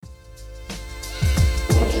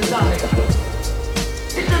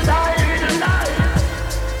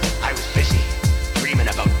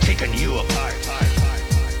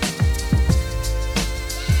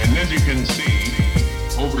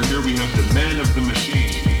of the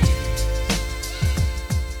Machine.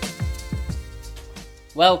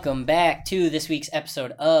 Welcome back to this week's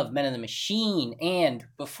episode of Men of the Machine. And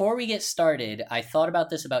before we get started, I thought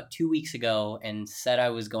about this about 2 weeks ago and said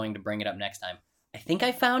I was going to bring it up next time. I think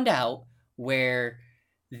I found out where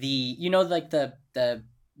the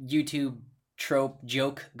YouTube trope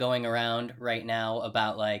joke going around right now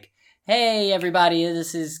about like, hey everybody,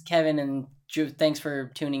 this is Kevin and thanks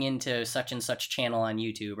for tuning into such and such channel on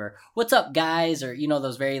YouTube, or what's up guys, or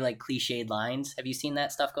those very like cliched lines. Have you seen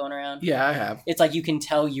that stuff going around? Yeah, I have. It's like you can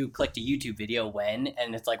tell you clicked a YouTube video when,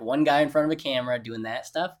 and it's like one guy in front of a camera doing that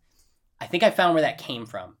stuff. I think I found where that came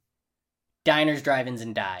from. Diners, Drive-Ins,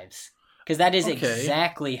 and Dives. Because that is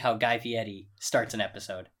exactly how Guy Fieri starts an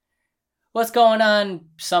episode. What's going on?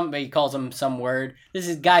 Somebody calls him some word. This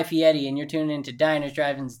is Guy Fieri, and you're tuning into Diners,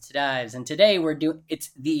 Drive-Ins, and Dives. And today we're doing,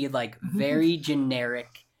 it's the like very generic,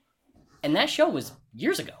 and that show was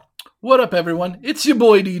years ago. What up, everyone? It's your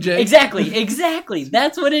boy DJ. Exactly.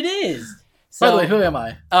 That's what it is. So, by the way, who am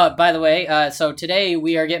I? By the way, so today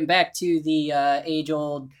we are getting back to the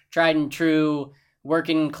age-old, tried and true,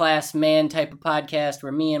 working class man type of podcast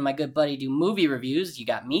where me and my good buddy do movie reviews. You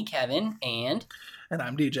got me, Kevin, and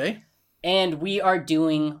I'm DJ. And we are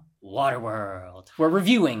doing Waterworld. We're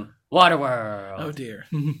reviewing Waterworld. Oh, dear.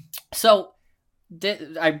 So, this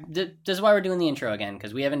is why we're doing the intro again,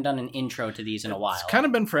 because we haven't done an intro to these in a while. It's kind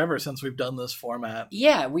of been forever since we've done this format.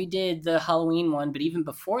 Yeah, we did the Halloween one, but even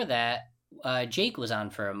before that, Jake was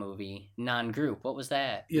on for a movie, non-group. What was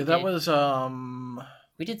that? Yeah, that was...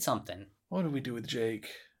 We did something. What did we do with Jake?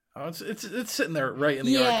 Oh, it's sitting there right in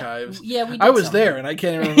the archives. Yeah, we did I was something. there, and I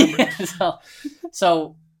can't even remember.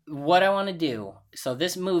 So what I want to do, so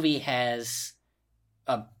this movie has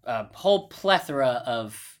a whole plethora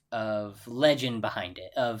of legend behind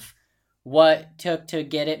it, of what took to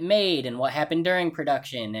get it made, and what happened during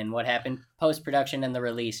production, and what happened post-production and the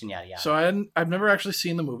release, and yada yada. So I've never actually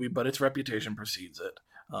seen the movie, but its reputation precedes it.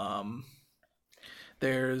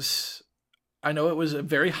 I know it was a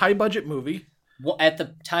very high-budget movie. Well, at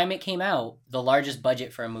the time it came out, the largest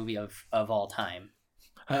budget for a movie of all time.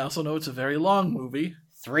 I also know it's a very long movie.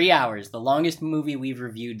 3 hours, the longest movie we've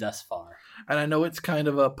reviewed thus far. And I know it's kind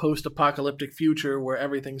of a post-apocalyptic future where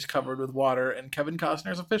everything's covered with water and Kevin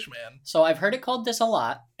Costner's a fish man. So I've heard it called this a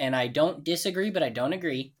lot, and I don't disagree, but I don't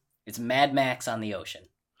agree. It's Mad Max on the ocean.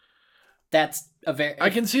 That's a very...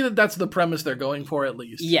 I can see that that's the premise they're going for, at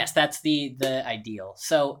least. Yes, that's the ideal.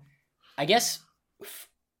 So I guess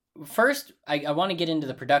first I want to get into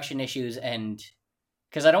the production issues, and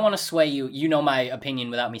because I don't want to sway you. You know my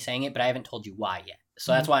opinion without me saying it, but I haven't told you why yet.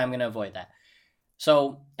 So that's why I'm going to avoid that.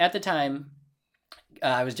 So at the time,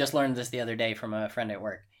 I was just learning this the other day from a friend at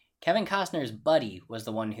work. Kevin Costner's buddy was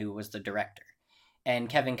the one who was the director. And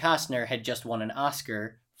Kevin Costner had just won an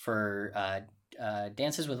Oscar for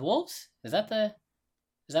Dances with Wolves? Is that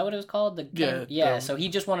what it was called? Yeah. So he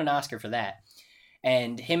just won an Oscar for that.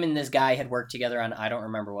 And him and this guy had worked together on I don't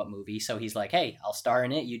remember what movie. So he's like, hey, I'll star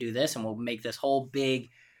in it. You do this, and we'll make this whole big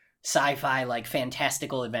sci-fi, like,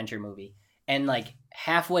 fantastical adventure movie. And, like,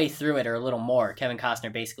 halfway through it, or a little more, Kevin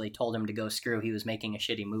Costner basically told him to go screw. He was making a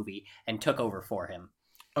shitty movie and took over for him.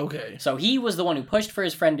 Okay. So he was the one who pushed for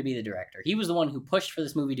his friend to be the director. He was the one who pushed for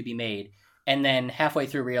this movie to be made, and then halfway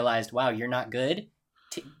through realized, wow, you're not good?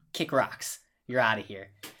 Kick rocks. You're out of here.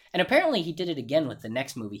 And apparently he did it again with the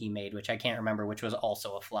next movie he made, which I can't remember, which was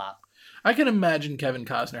also a flop. I can imagine Kevin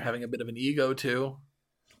Costner having a bit of an ego, too.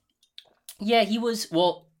 Yeah, he was...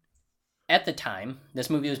 Well, at the time, this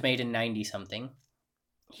movie was made in 90-something.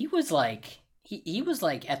 He was like... He was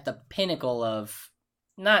like at the pinnacle of...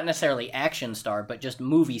 Not necessarily action star, but just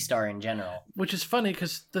movie star in general. Which is funny,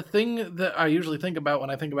 because the thing that I usually think about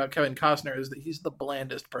when I think about Kevin Costner is that he's the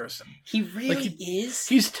blandest person. He really is?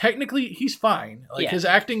 He's fine. Like, his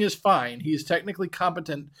acting is fine. He's technically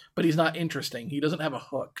competent, but he's not interesting. He doesn't have a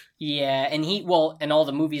hook. Yeah, and and all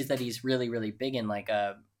the movies that he's really, really big in, like,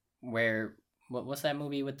 what's that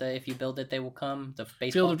movie with the If You Build It, They Will Come? The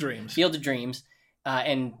baseball? Field of Dreams.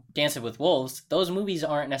 And Dancing with Wolves, those movies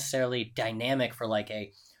aren't necessarily dynamic for like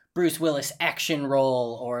a Bruce Willis action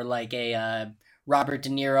role or like a Robert De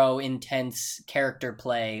Niro intense character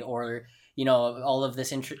play or, all of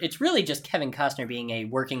this. It's really just Kevin Costner being a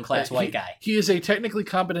working class white guy. He is a technically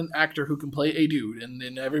competent actor who can play a dude, and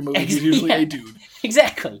in every movie he's usually a dude.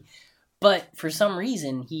 Exactly. But for some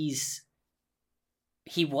reason,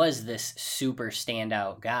 he was this super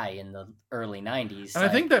standout guy in the early 90s. And I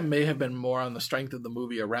think that may have been more on the strength of the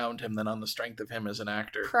movie around him than on the strength of him as an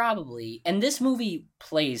actor. Probably. And this movie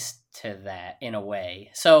plays to that in a way.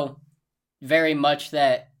 So very much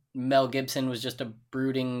that Mel Gibson was just a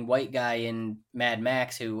brooding white guy in Mad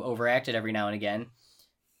Max who overacted every now and again.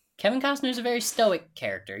 Kevin Costner is a very stoic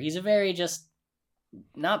character. He's a very just,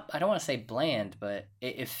 not, I don't want to say bland, but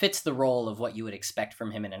it fits the role of what you would expect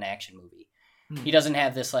from him in an action movie. He doesn't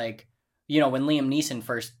have this, like, you know, when Liam Neeson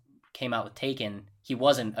first came out with Taken, he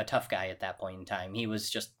wasn't a tough guy at that point in time. He was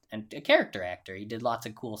just a character actor. He did lots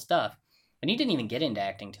of cool stuff. And he didn't even get into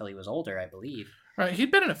acting until he was older, I believe. Right,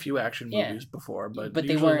 he'd been in a few action movies before, but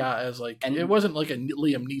they weren't not as like. And it wasn't like a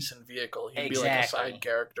Liam Neeson vehicle. He'd be like a side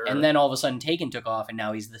character. And then all of a sudden, Taken took off, and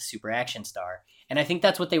now he's the super action star. And I think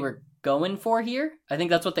that's what they were going for here. I think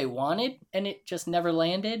that's what they wanted, and it just never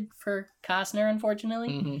landed for Costner, unfortunately.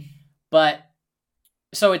 Mm-hmm. But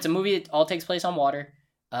so it's a movie that all takes place on water.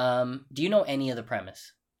 Do you know any of the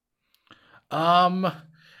premise?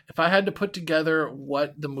 If I had to put together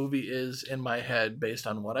what the movie is in my head based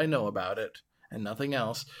on what I know about it and nothing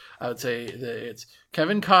else, I would say that it's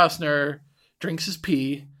Kevin Costner drinks his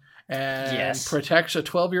pee and protects a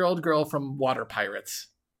 12-year-old girl from water pirates.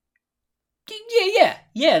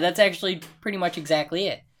 Yeah, that's actually pretty much exactly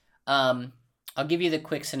it. I'll give you the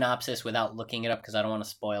quick synopsis without looking it up because I don't want to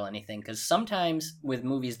spoil anything. Because sometimes with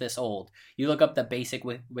movies this old, you look up the basic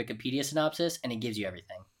Wikipedia synopsis and it gives you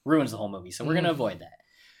everything. Ruins the whole movie. So we're going to avoid that.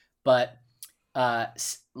 But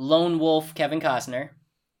lone wolf Kevin Costner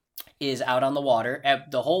is out on the water.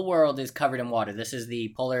 The whole world is covered in water. This is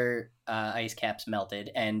the polar ice caps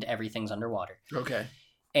melted and everything's underwater. Okay.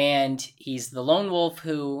 And he's the lone wolf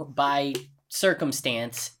who, by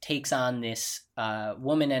circumstance, takes on this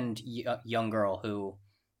woman and young girl who,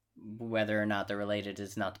 whether or not they're related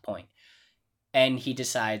is not the point. And he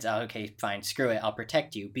decides, oh, okay, fine, screw it, I'll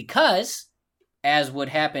protect you. Because, as would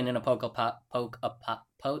happen in a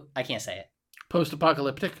I can't say it.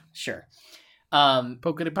 Post-apocalyptic? Sure.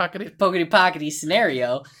 Pokety-pockety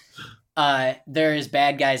scenario, there's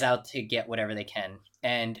bad guys out to get whatever they can.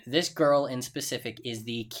 And this girl in specific is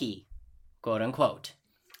the key, quote unquote,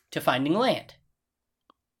 to finding land.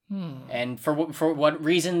 And for what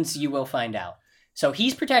reasons you will find out. So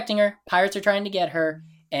he's protecting her, pirates are trying to get her,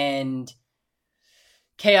 and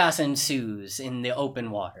chaos ensues in the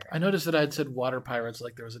open water. I noticed that I'd said water pirates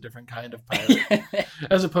like there was a different kind of pirate.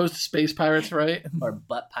 As opposed to space pirates, right? Or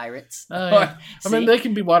butt pirates. Yeah. I mean, they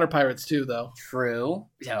can be water pirates too, though. True.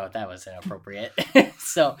 Oh, that was inappropriate.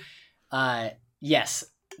 So, yes.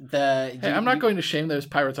 I'm not going to shame those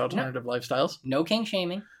pirates' alternative lifestyles. No king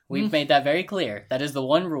shaming. We've made that very clear. That is the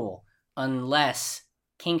one rule. Unless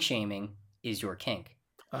kink shaming is your kink.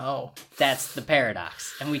 Oh. That's the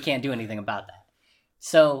paradox. And we can't do anything about that.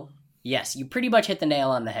 So, yes, you pretty much hit the nail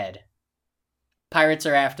on the head. Pirates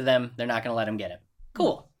are after them. They're not going to let them get him.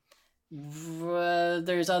 Cool.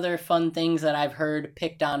 There's other fun things that I've heard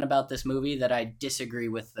picked on about this movie that I disagree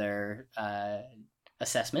with their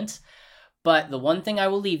assessments. But the one thing I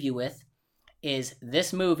will leave you with is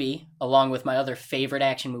this movie, along with my other favorite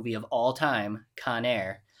action movie of all time, Con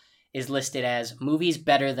Air, is listed as movies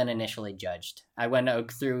better than initially judged. I went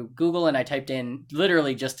through Google and I typed in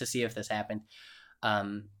literally just to see if this happened.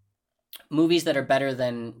 Movies that are better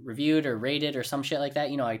than reviewed or rated or some shit like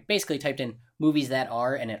that. You know, I basically typed in movies that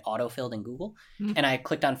are and it auto-filled in Google. And I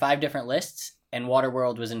clicked on 5 different lists and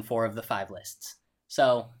Waterworld was in 4 of the 5 lists.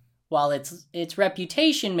 So while its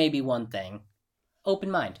reputation may be one thing,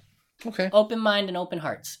 open mind. Okay. Open mind and open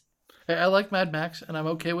hearts. Hey, I like Mad Max, and I'm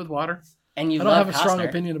okay with water. And you I don't have a strong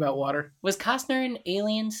opinion about water. Was Costner in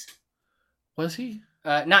Aliens? Was he?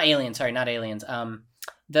 Not Aliens. Sorry, not Aliens.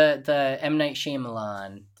 The M. Night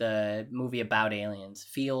Shyamalan, the movie about aliens.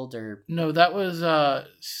 Field or... No, that was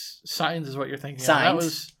Signs is what you're thinking Signs. That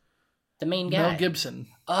was the main guy. Mel Gibson.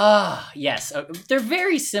 Yes. They're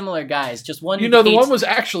very similar guys. Just one... the one was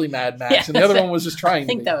actually Mad Max, and the other one was just trying to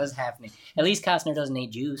be. I think that was happening. At least Costner doesn't hate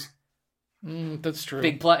Jews. That's true.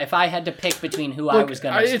 Big plot. If I had to pick between who I was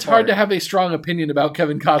going to support... It's hard to have a strong opinion about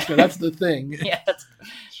Kevin Costner. That's the thing. Yeah, that's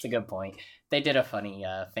a good point. They did a funny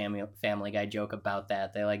Family Guy joke about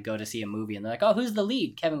that. They go to see a movie and they're like, "Oh, who's the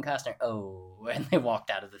lead? Kevin Costner." Oh, and they walked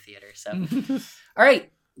out of the theater. So, all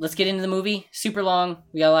right, let's get into the movie. Super long.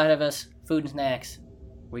 We got a lot of us. Food and snacks.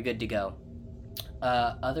 We're good to go.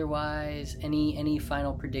 Otherwise, any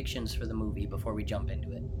final predictions for the movie before we jump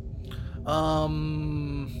into it?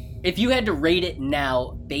 If you had to rate it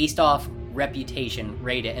now based off reputation,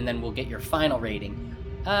 rate it, and then we'll get your final rating.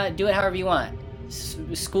 Do it however you want.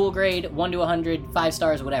 School grade, 1 to 100, 5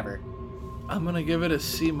 stars, whatever. I'm going to give it a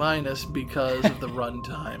C- because of the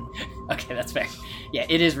runtime. Okay, that's fair. Yeah,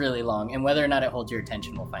 it is really long, and whether or not it holds your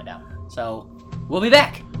attention, we'll find out. So, we'll be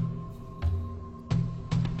back!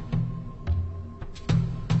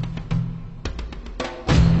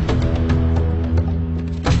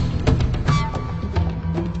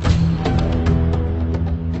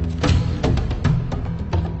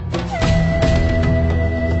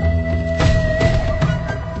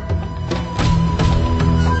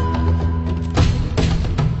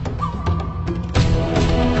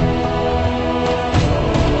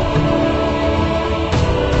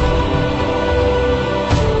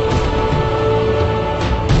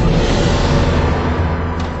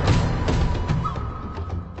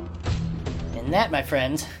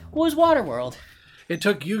 friends, was Waterworld. It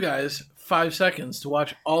took you guys 5 seconds to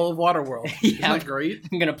watch all of Waterworld. Isn't that great?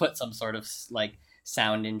 I'm gonna put some sort of like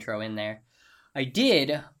sound intro in there. I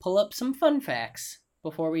did pull up some fun facts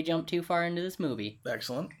before we jump too far into this movie.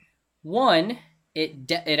 Excellent. One, it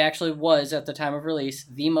actually was, at the time of release,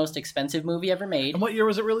 the most expensive movie ever made. And what year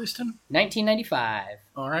was it released in? 1995.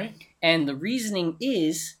 All right. And the reasoning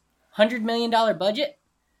is $100 million budget.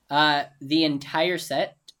 The entire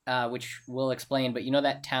set, which we'll explain, but you know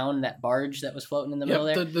that town, that barge that was floating in the middle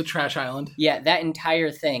there? The trash island. Yeah, that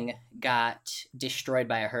entire thing got destroyed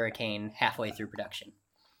by a hurricane halfway through production.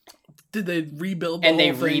 Did they rebuild the and they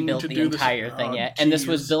whole thing rebuilt to the do entire this? thing, yeah. And this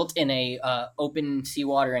was built in a open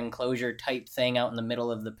seawater enclosure type thing out in the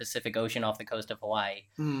middle of the Pacific Ocean off the coast of Hawaii.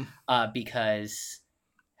 Because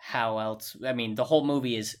how else? I mean, the whole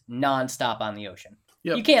movie is nonstop on the ocean.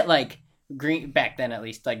 Yep. You can't back then at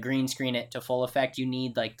least, green screen it to full effect. You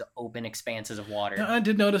need the open expanses of water. I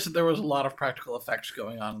did notice that there was a lot of practical effects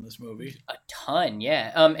going on in this movie. A ton,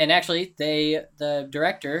 yeah. And actually, the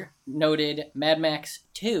director noted Mad Max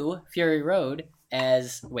 2: Fury Road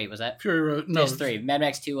as was that Fury Road? No, it's 3. Mad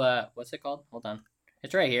Max 2. What's it called? Hold on,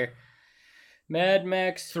 it's right here. Mad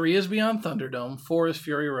Max 3 is Beyond Thunderdome. 4 is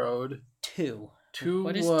Fury Road. 2. 2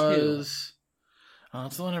 what is was. 2? Oh,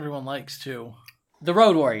 it's the one everyone likes too. The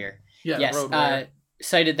Road Warrior. Yeah, yes, Road Warrior.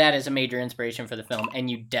 Cited that as a major inspiration for the film, and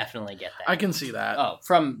you definitely get that. I can see that. Oh,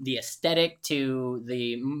 from the aesthetic to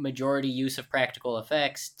the majority use of practical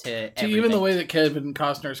effects to everything. Even the way that Kevin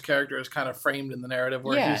Costner's character is kind of framed in the narrative,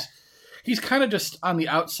 where he's kind of just on the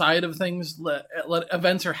outside of things.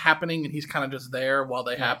 Events are happening, and he's kind of just there while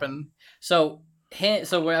they happen. So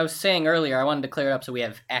what I was saying earlier, I wanted to clear it up so we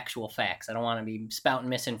have actual facts. I don't want to be spouting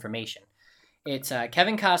misinformation. It's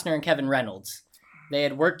Kevin Costner and Kevin Reynolds. They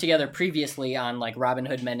had worked together previously on Robin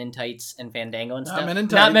Hood Men in Tights and Fandango and stuff.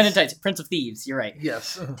 Not Men in Tights, Prince of Thieves, you're right.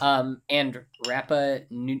 Yes. And Rapa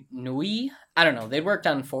Nui, I don't know. They'd worked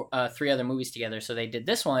on 3 other movies together, so they did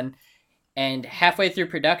this one. And halfway through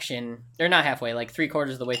production, they're not halfway,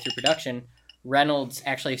 3/4 of the way through production, Reynolds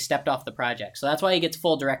actually stepped off the project. So that's why he gets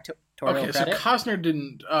full directorial credit. So Costner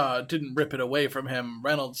didn't rip it away from him.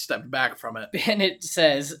 Reynolds stepped back from it. And it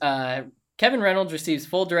says... Kevin Reynolds receives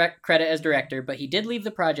full direct credit as director, but he did leave the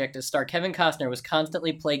project as star Kevin Costner was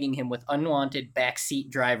constantly plaguing him with unwanted backseat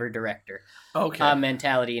driver director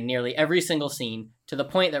mentality in nearly every single scene, to the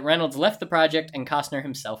point that Reynolds left the project and Costner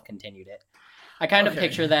himself continued it. I kind of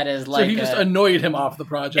picture that as So he just annoyed him off the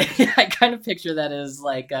project. I kind of picture that as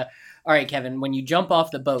all right, Kevin, when you jump off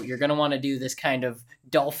the boat, you're going to want to do this kind of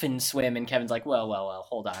dolphin swim. And Kevin's like, well,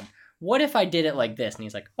 hold on. What if I did it like this? And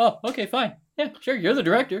he's like, oh, okay, fine. Yeah, sure, you're the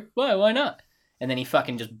director. Why not? And then he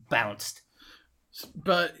fucking just bounced.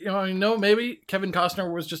 But, maybe Kevin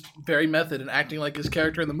Costner was just very method and acting like his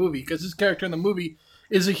character in the movie, because his character in the movie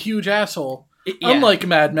is a huge asshole, unlike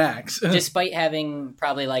Mad Max. Despite having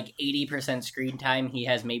probably 80% screen time, he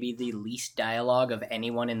has maybe the least dialogue of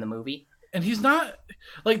anyone in the movie. And he's not...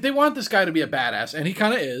 they want this guy to be a badass, and he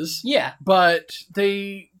kind of is. Yeah. But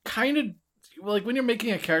they kind of... when you're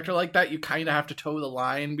making a character like that, you kind of have to toe the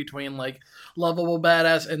line between lovable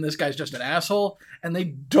badass and this guy's just an asshole, and they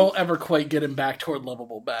don't ever quite get him back toward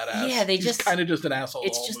lovable badass. Yeah, he's kind of just an asshole.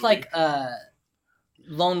 It's just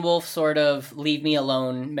lone wolf sort of leave me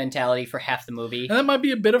alone mentality for half the movie. And that might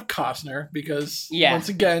be a bit of Costner, because once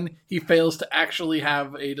again, he fails to actually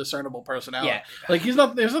have a discernible personality. Yeah.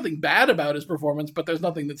 There's nothing bad about his performance, but there's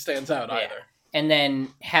nothing that stands out either. And then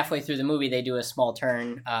halfway through the movie, they do a small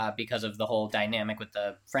turn because of the whole dynamic with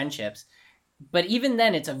the friendships. But even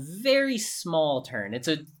then, it's a very small turn. It's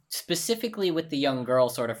specifically with the young girl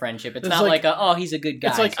sort of friendship. It's not he's a good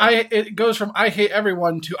guy. It's it goes from I hate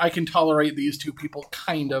everyone to I can tolerate these two people,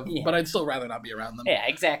 kind of, but I'd still rather not be around them. Yeah,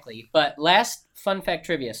 exactly. But last fun fact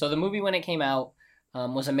trivia. So the movie, when it came out,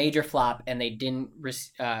 was a major flop, and they didn't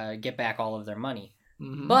get back all of their money.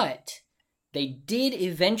 Mm-hmm. But... they did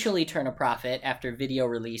eventually turn a profit after video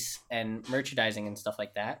release and merchandising and stuff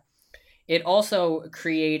like that. It also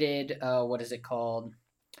created, what is it called?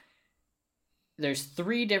 There's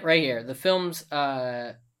 3 right here. The films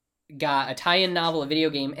got a tie-in novel, a video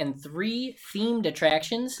game, and 3 themed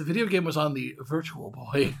attractions. The video game was on the Virtual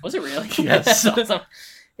Boy. Was it really? Yes.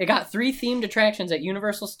 It got 3 themed attractions at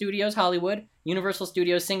Universal Studios Hollywood, Universal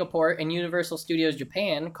Studios Singapore, and Universal Studios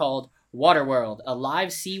Japan called Waterworld, a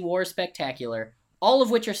live sea war spectacular, all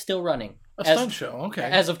of which are still running. A stunt show, okay.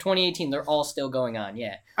 As of 2018, they're all still going on,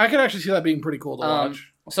 yeah. I could actually see that being pretty cool to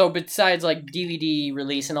watch. So besides DVD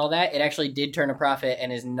release and all that, it actually did turn a profit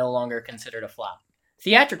and is no longer considered a flop.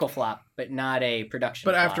 Theatrical flop, but not a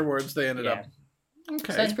production flop. Afterwards, they ended up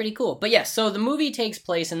Okay. So that's pretty cool. But yes, so the movie takes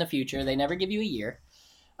place in the future. They never give you a year.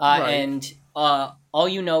 Right. And all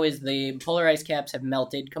you know is the polar ice caps have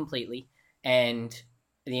melted completely, and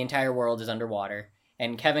the entire world is underwater.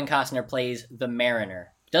 And Kevin Costner plays the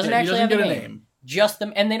Mariner. Doesn't actually have a name. Just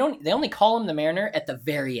them, and they only call him the Mariner at the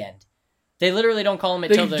very end. They literally don't call him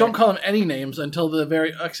until they don't call him any names until the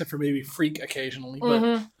very, except for maybe Freak occasionally. But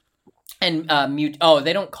mm-hmm. And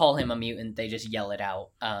they don't call him a mutant. They just yell it out.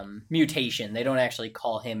 Mutation. They don't actually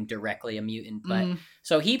call him directly a mutant. But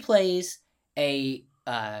so he plays a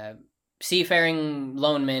seafaring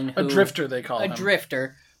loneman, a drifter. They call him a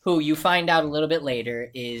drifter, who you find out a little bit later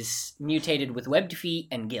is mutated with webbed feet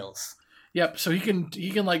and gills. Yep, so he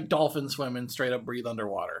can like dolphin swim and straight up breathe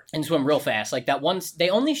underwater. And swim real fast. Like that once, they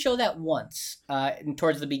only show that once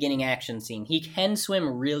towards the beginning action scene. He can swim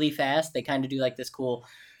really fast. They kind of do like this cool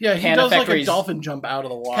Yeah, he does like a dolphin jump out of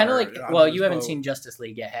the water. Kind of like, well, you haven't seen Justice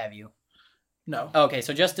League yet, have you? No. Okay,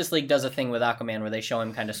 so Justice League does a thing with Aquaman where they show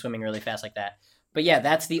him kind of swimming really fast like that. But yeah,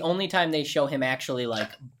 that's the only time they show him actually, like,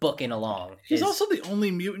 booking along. He's also the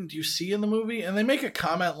only mutant you see in the movie, and they make a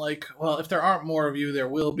comment like, well, if there aren't more of you, there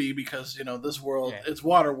will be, because, you know, this world, it's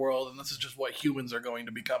water world, and this is just what humans are going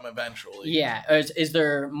to become eventually. Yeah, is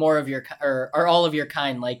there more of your, or are all of your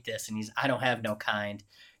kind like this? And I don't have no kind.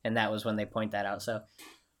 And that was when they point that out. So,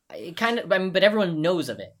 it kind of, I mean, but everyone knows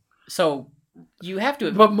of it. So, you have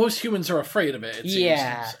to... But most humans are afraid of it,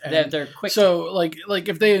 yeah, they're quick. So, like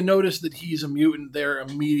if they notice that he's a mutant, they're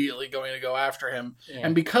immediately going to go after him. Yeah.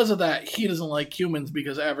 And because of that, he doesn't like humans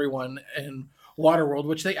because everyone in Waterworld,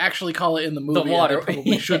 which they actually call it in the movie, the water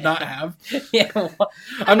probably should not have. Yeah,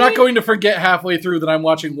 I'm not going to forget halfway through that I'm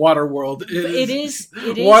watching Waterworld. It is.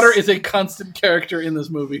 Water is a constant character in this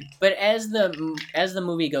movie. But as the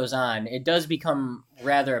movie goes on, it does become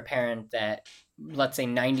rather apparent that, let's say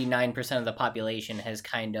 99% of the population has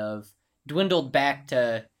kind of dwindled back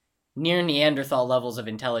to near Neanderthal levels of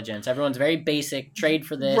intelligence. Everyone's very basic, trade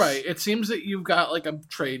for this. Right. It seems that you've got like a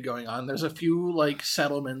trade going on. There's a few like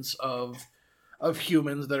settlements of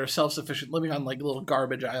humans that are self-sufficient, living on like little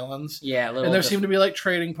garbage islands. Yeah, and there seem to be like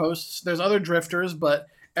trading posts. There's other drifters, but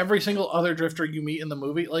every single other drifter you meet in the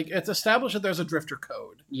movie, like it's established that there's a drifter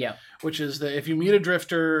code. Yeah. Which is that if you meet a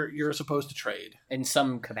drifter, you're supposed to trade. In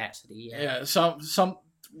some capacity, yeah. Yeah,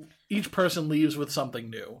 each person leaves with something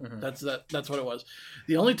new. Mm-hmm. That's what it was.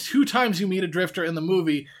 The only two times you meet a drifter in the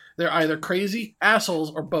movie, they're either crazy assholes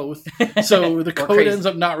or both. So the code ends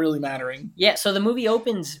up not really mattering. Yeah, so the movie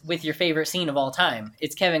opens with your favorite scene of all time.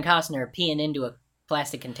 It's Kevin Costner peeing into a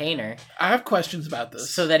plastic container. I have questions about this.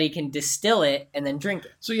 So that he can distill it and then drink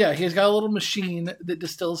it. So yeah, he's got a little machine that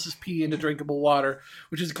distills his pee into drinkable water,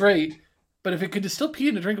 which is great. But if it could distill pee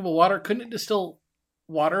into drinkable water, couldn't it distill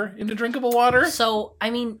water into drinkable water? So, I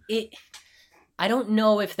mean, I don't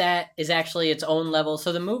know if that is actually its own level.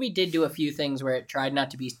 So the movie did do a few things where it tried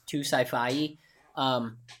not to be too sci-fi-y.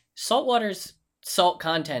 Saltwater's salt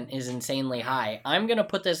content is insanely high. I'm going to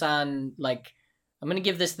put this on, like... I'm going to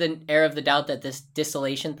give this the air of the doubt that this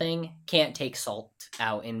distillation thing can't take salt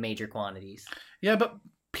out in major quantities. Yeah, but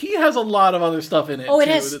pee has a lot of other stuff in it. Oh, it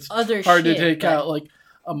too, has that's other hard shit, to take out, like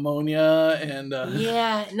ammonia and...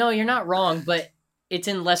 Yeah, no, you're not wrong, but it's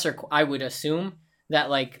in lesser... I would assume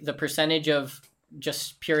that like the percentage of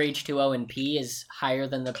just pure H2O and pee is higher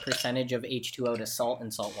than the percentage of H2O to salt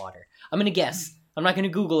and salt water. I'm going to guess. I'm not going to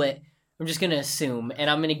Google it. I'm just going to assume,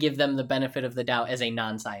 and I'm going to give them the benefit of the doubt as a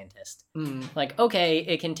non-scientist. Like, okay,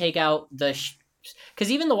 it can take out the...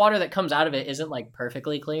 Because even the water that comes out of it isn't, like,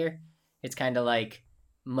 perfectly clear. It's kind of like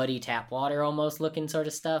muddy tap water almost looking sort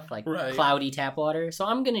of stuff, like cloudy tap water. So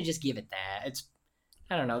I'm going to just give it that. It's...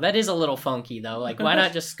 I don't know. That is a little funky, though. Like, why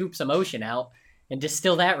not just scoop some ocean out and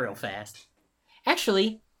distill that real fast?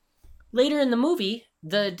 Actually, later in the movie...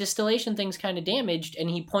 the distillation thing's kind of damaged, and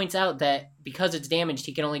he points out that because it's damaged,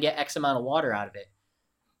 he can only get X amount of water out of it.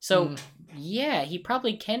 So, yeah, he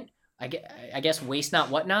probably can, I guess, waste not,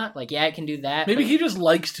 whatnot. Like, yeah, it can do that. Maybe he just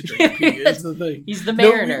likes to drink pee, is the thing. He's the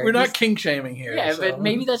Mariner. No, we're not kink-shaming here. Yeah, so. But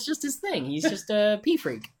maybe that's just his thing. He's just a pee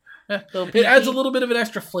freak. It adds a little bit of an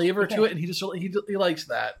extra flavor to it, and he likes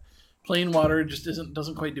that. Plain water just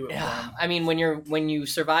doesn't quite do it for him. I mean, when you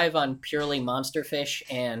survive on purely monster fish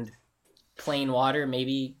and... plain water,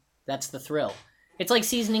 maybe that's the thrill. It's like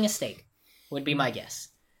seasoning a steak, would be my guess.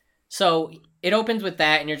 So it opens with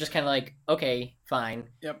that, and you're just kind of like, okay, fine.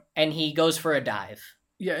 Yep. And he goes for a dive.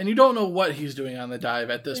 Yeah, and you don't know what he's doing on the dive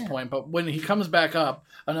at this point, but when he comes back up,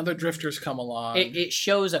 another drifter's come along. It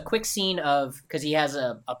shows a quick scene of, because he has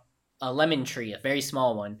a lemon tree, a very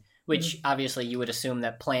small one, which obviously you would assume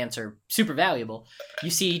that plants are super valuable. You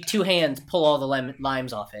see two hands pull all the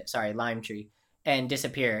lime tree. and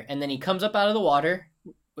disappear. And then he comes up out of the water.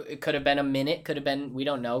 It could have been a minute, could have been, we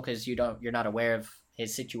don't know, because you're not aware of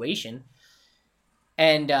his situation.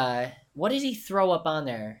 And what does he throw up on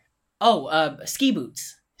there? Oh, ski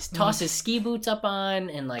boots. He tosses ski boots up on,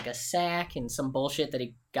 and like a sack and some bullshit that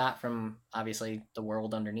he got from obviously the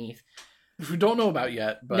world underneath. Which we don't know about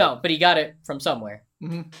yet. But... No, but he got it from somewhere.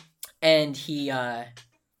 Mm-hmm. And he, all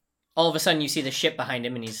of a sudden you see the ship behind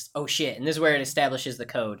him, and he's, oh shit. And this is where it establishes the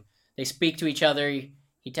code. They speak to each other.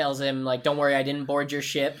 He tells him, like, don't worry, I didn't board your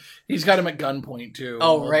ship. He's got him at gunpoint, too.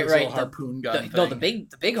 Oh, right. The harpoon gun thing.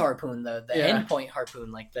 The big harpoon, the endpoint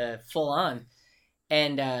harpoon, like the full on.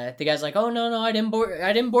 And the guy's like, oh, no, I didn't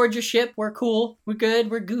board your ship. We're cool. We're good.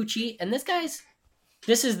 We're Gucci. And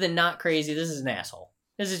this is the not crazy. This is an asshole.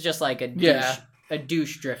 This is just like a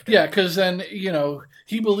douche drifter. Yeah, because then,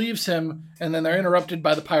 he believes him, and then they're interrupted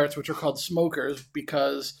by the pirates, which are called smokers,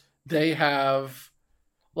 because they have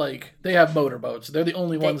motorboats. They're the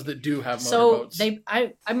only ones that do have motorboats. So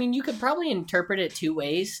I mean, you could probably interpret it two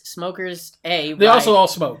ways. Smokers, they also all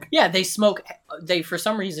smoke. Yeah, they smoke. They for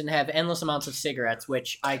some reason have endless amounts of cigarettes,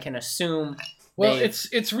 which I can assume. Well,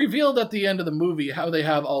 it's revealed at the end of the movie how they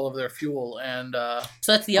have all of their fuel, and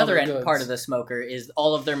so that's the other end part of the smoker is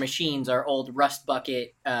all of their machines are old rust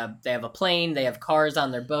bucket. They have a plane, they have cars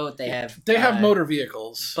on their boat, they have motor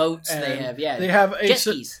vehicles, boats. They have they have jet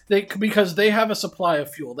skis. Because they have a supply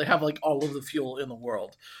of fuel. They have like all of the fuel in the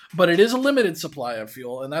world, but it is a limited supply of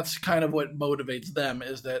fuel, and that's kind of what motivates them.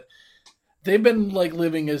 Is that they've been like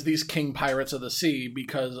living as these king pirates of the sea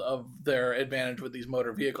because of their advantage with these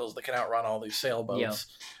motor vehicles that can outrun all these sailboats.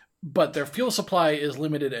 Yeah. But their fuel supply is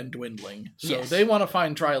limited and dwindling. So they want to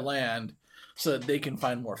find dry land so that they can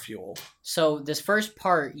find more fuel. So this first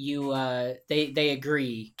part, they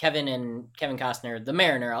agree. Kevin Costner, the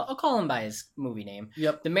Mariner, I'll call him by his movie name.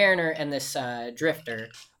 Yep. The Mariner and this drifter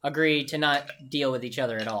agree to not deal with each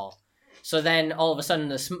other at all. So then all of a sudden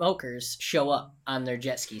the smokers show up on their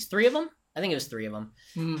jet skis. 3 of them? I think it was 3 of them.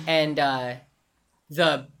 Mm.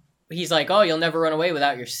 And he's like, oh, you'll never run away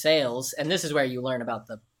without your sails. And this is where you learn about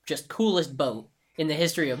the just coolest boat in the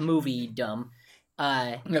history of movie-dom.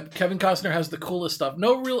 Kevin Costner has the coolest stuff.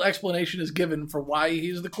 No real explanation is given for why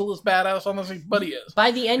he's the coolest badass on the scene, but he is.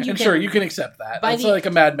 By the end, sure, you can accept that. It's like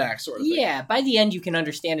a Mad Max sort of thing. Yeah, by the end, you can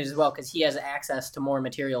understand it as well, because he has access to more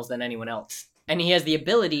materials than anyone else. And he has the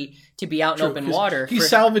ability to be out in open water. He's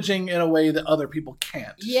salvaging in a way that other people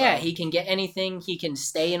can't. Yeah, so. He can get anything. He can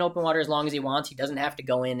stay in open water as long as he wants. He doesn't have to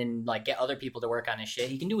go in and like get other people to work on his shit.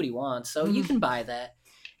 He can do what he wants. So you can buy that.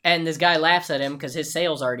 And this guy laughs at him because his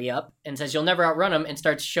sail's already up and says, you'll never outrun him, and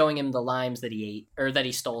starts showing him the limes that he ate, or that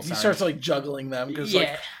he stole. He starts like juggling them because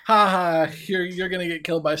like, haha, you're going to get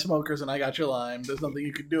killed by smokers and I got your lime. There's nothing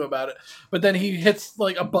you can do about it. But then he hits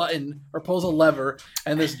like a button or pulls a lever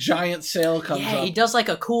and this giant sail comes up. Yeah, he does like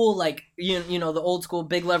a cool, like, you know, the old school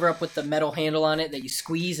big lever up with the metal handle on it that you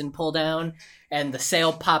squeeze and pull down, and the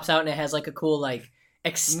sail pops out and it has like a cool like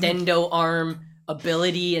extendo arm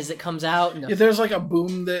ability as it comes out. Yeah, there's like a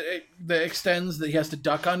boom that extends that he has to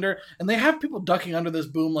duck under, and they have people ducking under this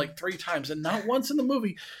boom like 3 times, and not once in the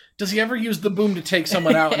movie does he ever use the boom to take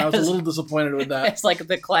someone out, and I was a little disappointed with that. It's like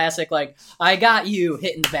the classic, like, I got you,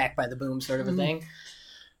 hitting the back by the boom sort of a thing.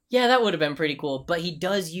 Yeah, that would have been pretty cool, but he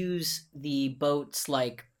does use the boat's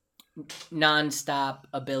like non-stop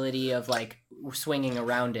ability of like swinging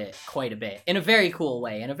around it quite a bit in a very cool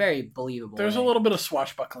way, in a very believable There's way. A little bit of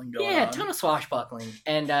swashbuckling going on. Yeah, a ton of swashbuckling.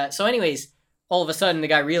 And so anyways, all of a sudden the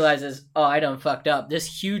guy realizes, oh, I done fucked up.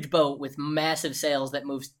 This huge boat with massive sails that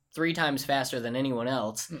moves 3 times faster than anyone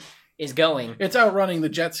else is going. It's outrunning the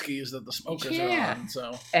jet skis that the smokers are on.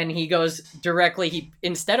 So. And he goes directly,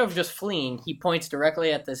 instead of just fleeing, he points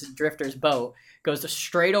directly at this drifter's boat, goes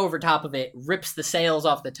straight over top of it, rips the sails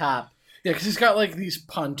off the top. Yeah, because he's got like these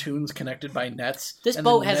pontoons connected by nets. This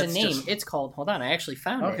boat has a name. It's called, hold on, I actually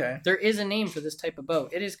found it. There is a name for this type of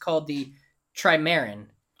boat. It is called the Trimaran.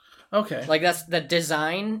 Okay. Like that's the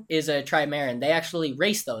design is a Trimaran. They actually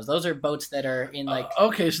race those. Those are boats that are in like.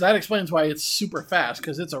 Okay, so that explains why it's super fast,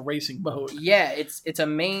 because it's a racing boat. Yeah, it's a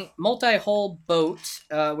main multi-hull boat,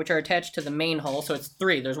 which are attached to the main hull. So it's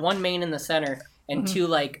 3. There's 1 main in the center and 2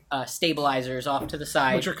 like stabilizers off to the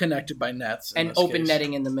side, which are connected by nets and open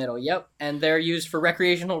netting in the middle. Yep, and they're used for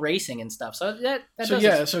recreational racing and stuff. So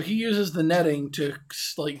so he uses the netting to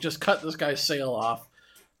like just cut this guy's sail off.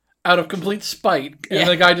 Out of complete spite, and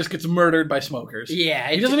the guy just gets murdered by smokers.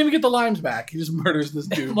 Yeah. He doesn't even get the limes back. He just murders this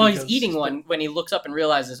dude. Well, he's eating one when he looks up and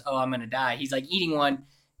realizes, oh, I'm going to die. He's like eating one.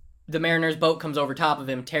 The Mariner's boat comes over top of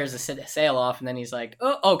him, tears the sail off, and then he's like,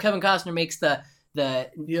 oh, Kevin Costner makes the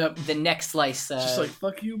neck slice. Just like,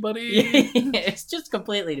 fuck you, buddy. It's just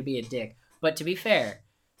completely to be a dick. But to be fair,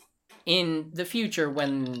 in the future,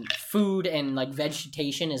 when food and like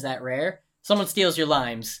vegetation is that rare, someone steals your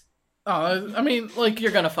limes. I mean, like,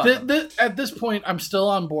 You're gonna fuck 'em. at this point, I'm still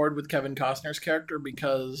on board with Kevin Costner's character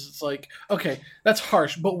because it's like, okay, that's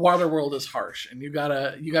harsh, but Waterworld is harsh, and you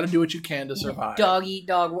gotta do what you can to survive. Dog eat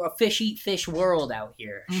dog, fish eat fish world out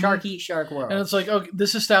here. Mhm. Shark eat shark world. And it's like, okay,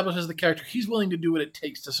 this establishes the character. He's willing to do what it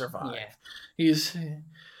takes to survive. Yeah.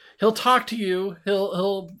 He'll talk to you.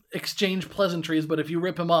 He'll exchange pleasantries, but if you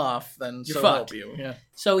rip him off, then You're so fucked. help you. Yeah.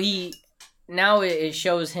 So now it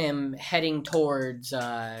shows him heading towards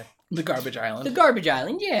The Garbage Island. the garbage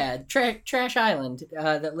island. Yeah, trash island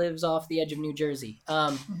that lives off the edge of New Jersey.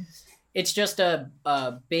 It's just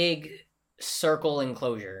a big circle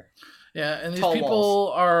enclosure. Yeah, and these Tall people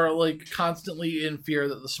walls. are like constantly in fear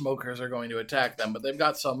that the smokers are going to attack them, but they've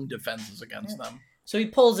got some defenses against them. So he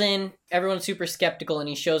pulls in, everyone's super skeptical, and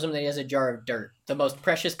he shows them that he has a jar of dirt, the most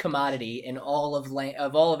precious commodity in all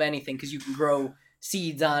of anything, because you can grow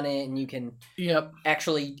seeds on it and you can Yep.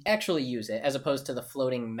 actually use it, as opposed to the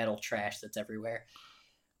floating metal trash that's everywhere.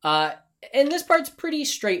 And this part's pretty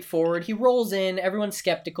straightforward. He rolls in, everyone's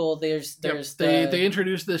skeptical. They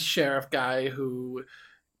introduce this sheriff guy who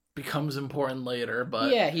becomes important later,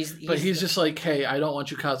 but he's just like, hey, I don't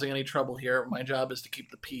want you causing any trouble here. My job is to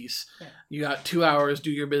keep the peace. Yeah. You got 2 hours,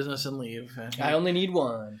 do your business and leave. And I only need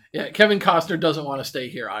one. Yeah, Kevin Costner doesn't want to stay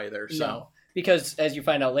here either. So No. Because, as you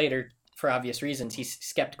find out later, for obvious reasons, he's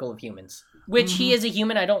skeptical of humans. Which he is a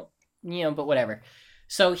human, but whatever.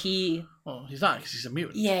 So well, he's not, because he's a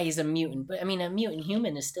mutant. yeah, he's a mutant. But, I mean, a mutant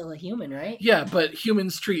human is still a human, right? Yeah, but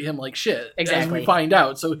humans treat him like shit. Exactly. As we find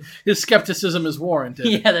out. So his skepticism is warranted.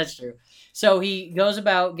 Yeah, that's true. So he goes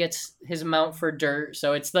about, gets his amount for dirt.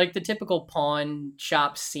 So it's like the typical pawn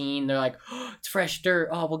shop scene. They're like, oh, it's fresh dirt.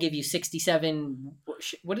 Oh, we'll give you 67...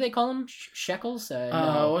 What do they call them? Shekels? It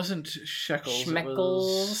No. wasn't shekels.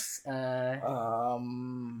 Schmeckles. It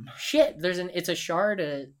was, Shit, it's a shard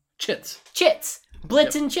of... chits. Chits.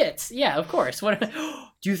 Blitz and Chits. Yeah, of course. What?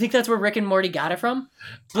 Do you think that's where Rick and Morty got it from?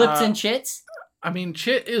 Blitz and Chits? I mean,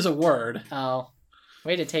 chit is a word. Oh.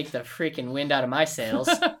 Way to take the freaking wind out of my sails.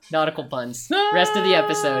 Nautical puns. Rest of the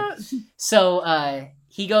episode. So,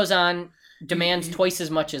 he goes on, demands twice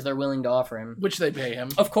as much as they're willing to offer him. Which they pay him.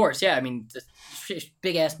 Of course, yeah. I mean, the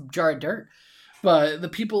big-ass jar of dirt. But the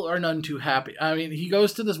people are none too happy. I mean, he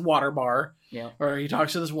goes to this water bar. Yeah. Or he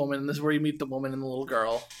talks to this woman, and this is where you meet the woman and the little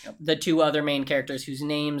girl. The two other main characters whose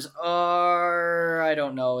names are... I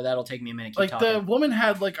don't know. That'll take me a minute. Keep talking. The woman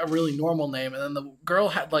had, like, a really normal name, and then the girl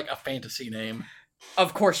had, like, a fantasy name.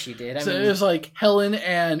 Of course she did. I mean, it was like Helen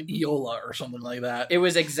and Iola or something like that. It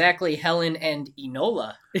was exactly Helen and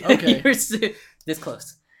Enola. Okay. You're this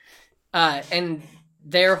close. And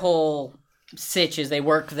their whole sitch is they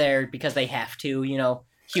work there because they have to,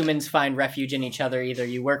 humans find refuge in each other. Either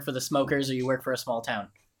you work for the smokers or you work for a small town.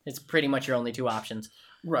 It's pretty much your only two options.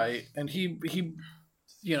 Right. And he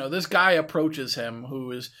this guy approaches him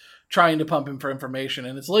who is trying to pump him for information,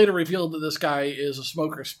 and it's later revealed that this guy is a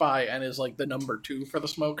smoker spy and is like the number 2 for the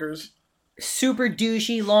smokers. Super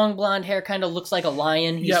douchey, long blonde hair, kind of looks like a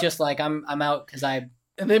lion. He's just like, I'm out because I...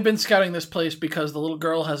 And they've been scouting this place because the little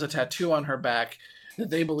girl has a tattoo on her back that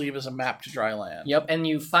they believe is a map to dry land. Yep, and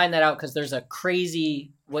you find that out because there's a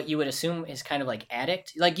crazy, what you would assume is kind of like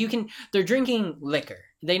addict. Like they're drinking liquor.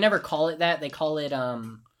 They never call it that. They call it,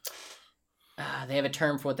 they have a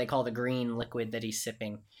term for what they call the green liquid that he's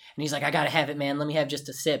sipping. And he's like, I gotta have it, man. Let me have just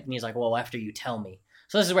a sip. And he's like, well, after you tell me.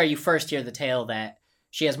 So this is where you first hear the tale that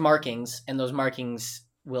she has markings, and those markings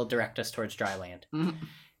will direct us towards dry land. Mm-hmm.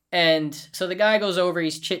 And so the guy goes over,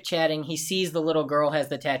 he's chit-chatting. He sees the little girl has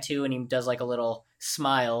the tattoo, and he does like a little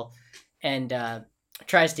smile and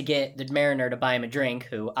tries to get the mariner to buy him a drink,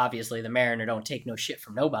 who obviously the mariner don't take no shit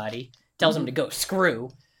from nobody. Tells him to go screw.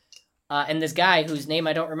 And this guy, whose name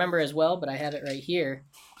I don't remember as well, but I have it right here,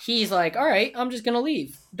 he's like, all right, I'm just going to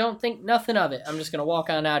leave. Don't think nothing of it. I'm just going to walk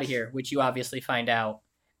on out of here, which you obviously find out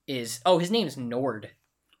is... Oh, his name's Nord.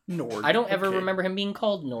 Nord. I don't ever remember him being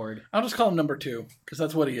called Nord. I'll just call him number 2, because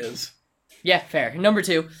that's what he is. Yeah, fair. Number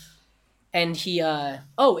 2. And he...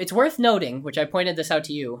 Oh, it's worth noting, which I pointed this out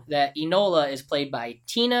to you, that Enola is played by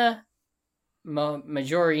Tina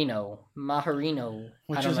Majorino.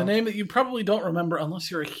 Which is a name that you probably don't remember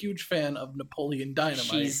unless you're a huge fan of Napoleon Dynamite.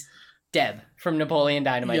 She's Deb from Napoleon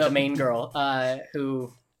Dynamite, the main girl,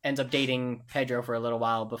 who ends up dating Pedro for a little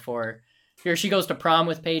while before... Here she goes to prom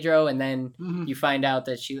with Pedro, and then you find out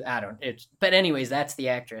that but anyways, that's the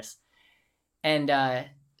actress. And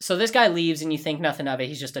so this guy leaves, and you think nothing of it.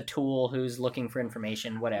 He's just a tool who's looking for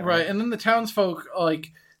information, whatever. Right, and then the townsfolk, like,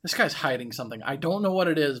 this guy's hiding something. I don't know what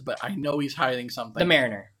it is, but I know he's hiding something. The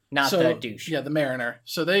mariner. not the douche. Yeah, the Mariner.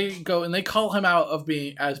 So they go and they call him out of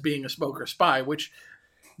being a smoker spy, which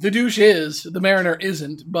the douche is. The Mariner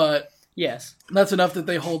isn't, but Yes. that's enough that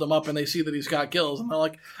they hold him up and they see that he's got gills, and they're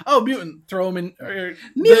like, "Oh, mutant! Throw him in."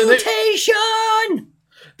 Mutation!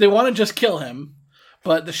 They want to just kill him,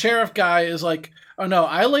 but the sheriff guy is like, "Oh no,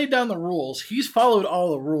 I laid down the rules. He's followed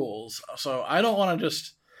all the rules, so I don't want to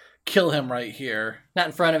just kill him right here." Not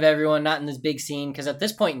in front of everyone, not in this big scene, because at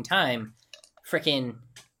this point in time, freaking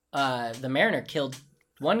the Mariner killed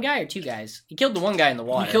one guy or two guys. He killed the one guy in the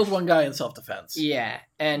water. He killed one guy in self-defense. Yeah,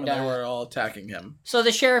 and when they were all attacking him. So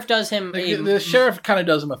the sheriff does him the sheriff kind of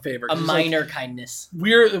does him a favor. A minor kindness.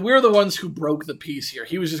 We're the ones who broke the peace here.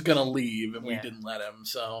 He was just gonna leave, and we didn't let him.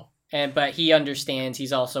 So. But he understands.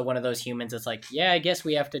 He's also one of those humans that's like, yeah, I guess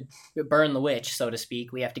we have to burn the witch, so to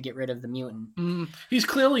speak. We have to get rid of the mutant. He's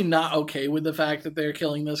clearly not okay with the fact that they're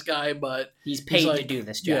killing this guy, but he's paid to do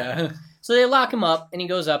this job. Yeah. So they lock him up, and he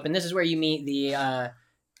goes up, and this is where you meet the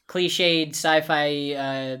cliched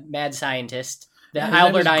sci-fi mad scientist,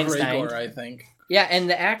 Albert Einstein. Gregor, I think. Yeah, and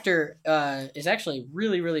the actor is actually a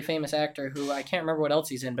really, really famous actor who I can't remember what else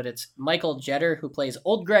he's in, but it's Michael Jeter, who plays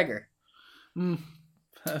Old Gregor.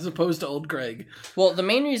 As opposed to Old Greg. Well, the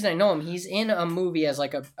main reason I know him, he's in a movie as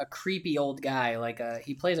like a creepy old guy.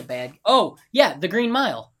 He plays a bad... Oh, yeah, The Green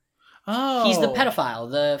Mile. Oh. He's the pedophile,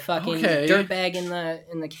 the fucking dirtbag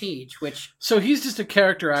in the cage, which... So he's just a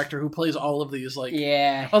character actor who plays all of these, like...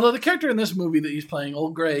 Yeah. Although the character in this movie that he's playing,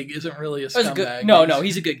 Old Greg, isn't really a scumbag. No,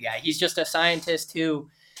 he's a good guy. He's just a scientist who...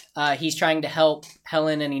 he's trying to help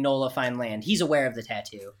Helen and Enola find land. He's aware of the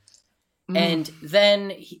tattoo. And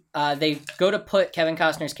then they go to put Kevin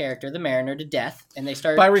Costner's character, the Mariner, to death, and they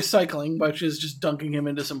start... By recycling, which is just dunking him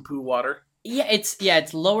into some poo water. Yeah,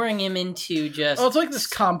 it's lowering him into just... Oh, it's like this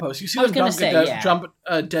compost. You see them jump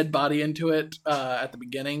a dead body into it at the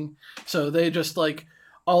beginning. So they just, like,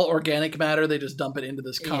 all organic matter, they just dump it into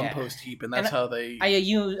this compost heap, and that's how they I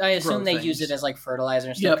assume they use it as, like, fertilizer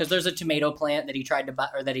and stuff, because there's a tomato plant that he tried to buy,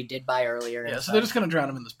 or that he did buy earlier. Yeah, so they're just going to drown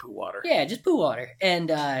him in this poo water. Yeah, just poo water. And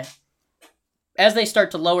as they start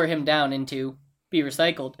to lower him down into be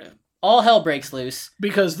recycled... All hell breaks loose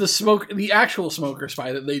because the actual smoker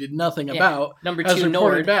spy that they did nothing about, number has 2 reported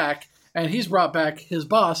Nord back, and he's brought back his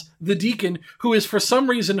boss, the Deacon, who is for some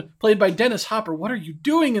reason played by Dennis Hopper. What are you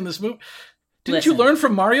doing in this movie? Didn't you learn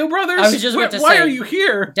from Mario Brothers? I was just about to say, why are you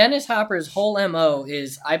here? Dennis Hopper's whole MO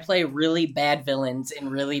is I play really bad villains in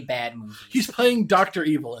really bad movies. He's playing Dr.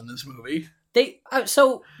 Evil in this movie.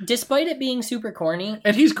 So despite it being super corny,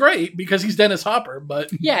 and he's great because he's Dennis Hopper, but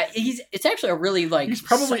yeah, it's actually a really he's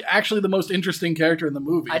probably actually the most interesting character in the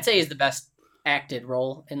movie. I'd say he's the best acted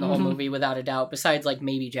role in the whole movie without a doubt, besides like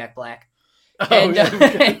maybe Jack Black.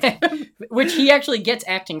 Which he actually gets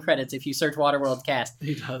acting credits if you search Waterworld cast.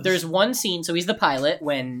 He does. There's one scene, so he's the pilot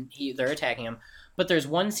when they're attacking him, but there's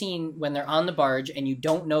one scene when they're on the barge and you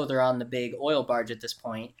don't know they're on the big oil barge at this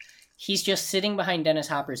point. He's just sitting behind Dennis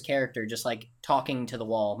Hopper's character, just like talking to the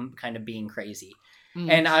wall, kind of being crazy.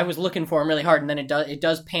 And I was looking for him really hard, and then it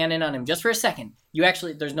does pan in on him just for a second.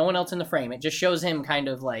 There's no one else in the frame. It just shows him kind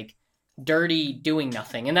of like dirty doing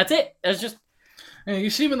nothing, and that's it. It's just... And you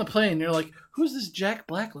see him in the plane, and you're like, who's this Jack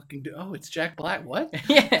Black looking dude? Oh, it's Jack Black. What?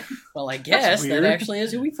 Yeah. Well, I guess that actually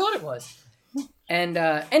is who we thought it was. And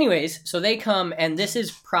anyways, so they come, and this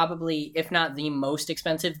is probably, if not the most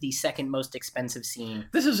expensive, the second most expensive scene.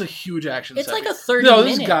 This is a huge action It's setting. like a 30 minute. No,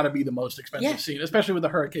 this has got to be the most expensive scene, especially with the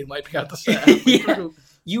hurricane wiping out the set. Yeah.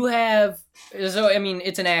 You have... So, I mean,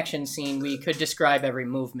 it's an action scene. We could describe every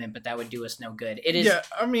movement, but that would do us no good. It is... Yeah,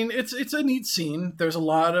 I mean, it's a neat scene. There's a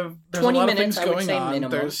lot of 20 minutes, things going I would say, on.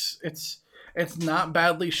 minimum. It's not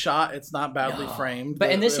badly shot. It's not badly framed. But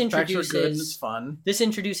and this the introduces good and it's fun. This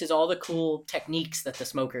introduces all the cool techniques that the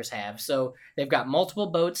smokers have. So they've got multiple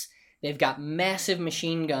boats. They've got massive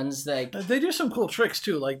machine guns. They do some cool tricks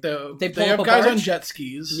too. Like they have guys barge on jet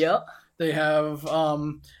skis. Yep. They have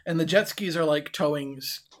and the jet skis are like towing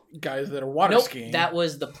guys that are water skiing. That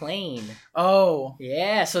was the plane. Oh.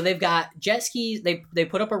 Yeah, so they've got jet skis. They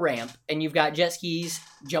put up a ramp, and you've got jet skis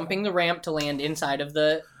jumping the ramp to land inside of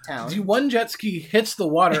the town. One jet ski hits the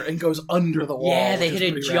water and goes under the wall. Yeah, they hit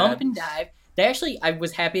a jump and dive. They actually, I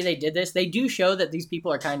was happy they did this. They do show that these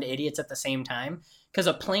people are kind of idiots at the same time, because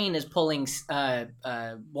a plane is pulling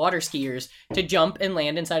water skiers to jump and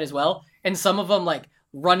land inside as well, and some of them like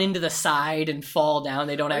run into the side and fall down.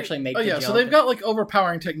 They don't actually make the jump. So they've got like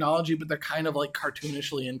overpowering technology, but they're kind of like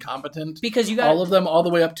cartoonishly incompetent. Because you got all of them all the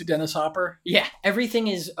way up to Dennis Hopper. Yeah, everything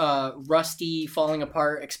is rusty, falling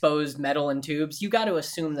apart, exposed metal and tubes. You got to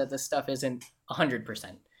assume that this stuff isn't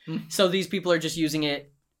 100%. So these people are just using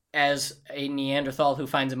it as a Neanderthal who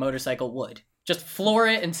finds a motorcycle would. Just floor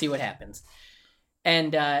it and see what happens.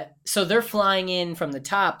 And so they're flying in from the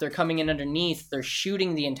top. They're coming in underneath. They're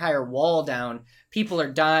shooting the entire wall down. People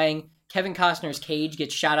are dying. Kevin Costner's cage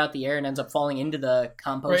gets shot out the air and ends up falling into the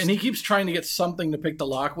compost. Right, and he keeps trying to get something to pick the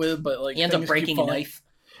lock with, but like he ends up breaking a knife.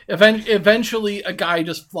 Eventually, a guy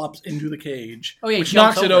just flops into the cage, which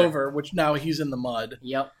knocks it over. Which now he's in the mud.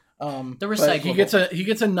 Yep. The recyclable. He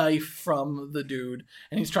gets a knife from the dude,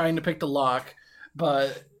 and he's trying to pick the lock,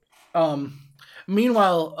 but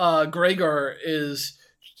meanwhile, Gregor is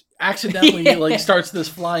accidentally starts this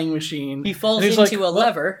flying machine. He falls into a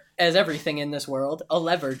lever, as everything in this world. A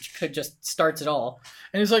lever could just starts it all.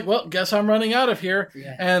 And he's like, "Well, guess I'm running out of here."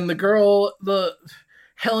 Yeah. And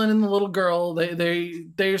Helen and the little girl, they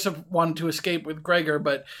just wanted to escape with Gregor,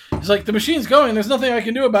 but he's like, "The machine's going. There's nothing I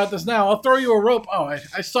can do about this now. I'll throw you a rope." Oh,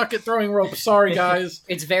 I suck at throwing ropes. Sorry, guys.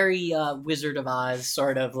 It's very Wizard of Oz,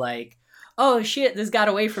 sort of like, oh shit, this got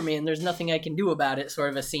away from me and there's nothing I can do about it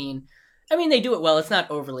sort of a scene. I mean, they do it well. It's not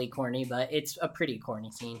overly corny, but it's a pretty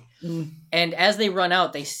corny scene. Mm. And as they run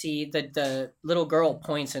out, they see that the little girl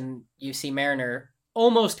points and you see Mariner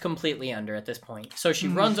almost completely under at this point. So she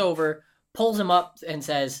runs over, pulls him up and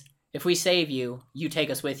says, "If we save you, you take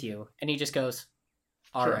us with you." And he just goes,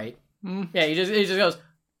 "All right." Mm. Yeah, he just goes,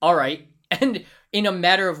 "All right." And in a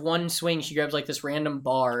matter of one swing, she grabs like this random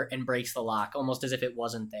bar and breaks the lock, almost as if it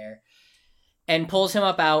wasn't there. And pulls him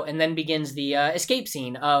up out, and then begins the escape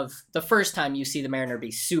scene of the first time you see the Mariner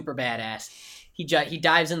be super badass. He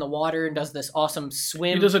dives in the water and does this awesome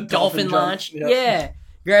swim. He does a dolphin launch. Yep. Yeah.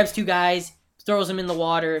 Grabs two guys, throws them in the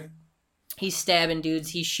water. He's stabbing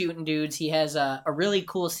dudes. He's shooting dudes. He has a really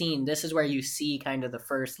cool scene. This is where you see kind of the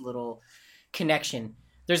first little connection.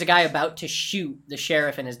 There's a guy about to shoot the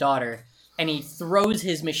sheriff and his daughter, and he throws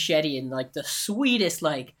his machete in like the sweetest,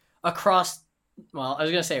 like across... Well, I was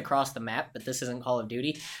going to say across the map, but this isn't Call of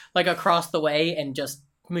Duty. Like across the way and just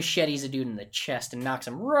machetes a dude in the chest and knocks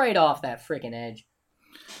him right off that freaking edge.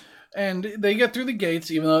 And they get through the gates,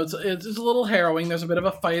 even though it's a little harrowing. There's a bit of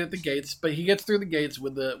a fight at the gates, but he gets through the gates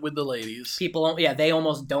with the ladies. They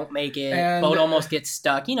almost don't make it. And boat almost gets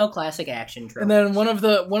stuck. Classic action trope. And then one of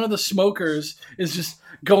the smokers is just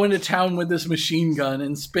going to town with this machine gun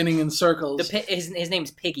and spinning in circles. His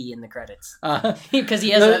name's Piggy in the credits because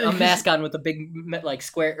he has a mask on with a big like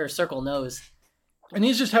square or circle nose. And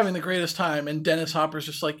he's just having the greatest time. And Dennis Hopper's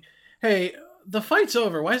just like, "Hey, the fight's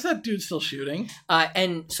over. Why is that dude still shooting?"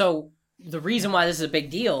 And so the reason why this is a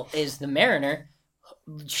big deal is the Mariner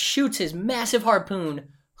shoots his massive harpoon,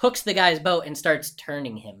 hooks the guy's boat, and starts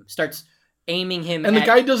turning him. Starts aiming him. And the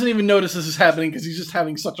guy doesn't even notice this is happening because he's just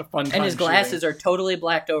having such a fun time. And his glasses are totally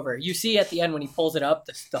blacked over. You see at the end when he pulls it up,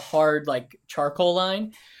 the hard like charcoal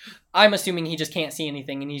line. I'm assuming he just can't see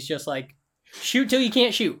anything, and he's just like, shoot till you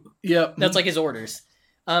can't shoot. Yep. That's like his orders.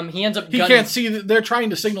 He ends up He can't see. They're trying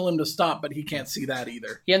to signal him to stop, but he can't see that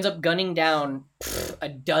either. He ends up gunning down a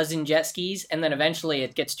dozen jet skis, and then eventually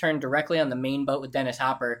it gets turned directly on the main boat with Dennis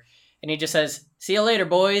Hopper, and he just says, "See you later,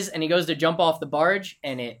 boys," and he goes to jump off the barge,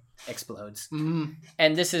 and it explodes. Mm-hmm.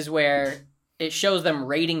 And this is where it shows them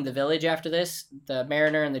raiding the village after this. The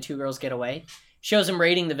Mariner and the two girls get away. Shows him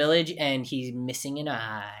raiding the village, and he's missing an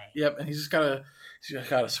eye. Yep, and he's got a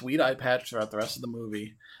sweet eye patch throughout the rest of the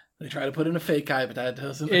movie. They try to put in a fake eye, but that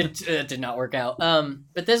doesn't... It did not work out.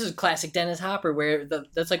 But this is classic Dennis Hopper, where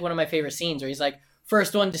that's like one of my favorite scenes, where he's like,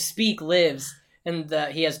 first one to speak lives, and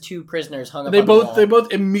he has two prisoners hung up on the wall. They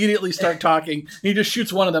both immediately start talking. He just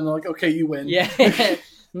shoots one of them. They're like, "Okay, you win." Yeah.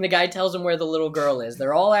 And the guy tells him where the little girl is.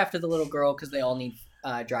 They're all after the little girl because they all need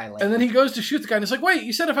dry land. And then he goes to shoot the guy, and he's like, "Wait,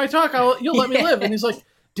 you said if I talk, you'll let me live." And he's like,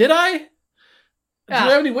 "Did I? Do you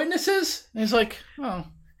have any witnesses?" And he's like, "Oh."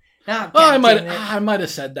 I might have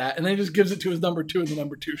said that, and then he just gives it to his number 2, and the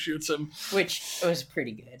number 2 shoots him, which was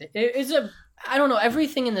pretty good. I don't know,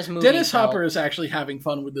 everything in this movie. Dennis Hopper is actually having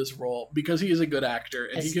fun with this role because he is a good actor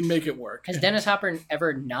and he can make it work. Has Dennis Hopper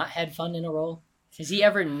ever not had fun in a role? Has he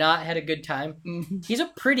ever not had a good time? Mm-hmm. He's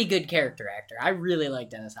a pretty good character actor. I really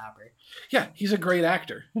like Dennis Hopper. Yeah, he's a great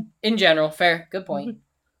actor. In general, fair, good point.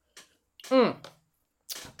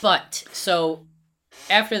 But so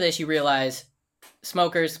after this, you realize.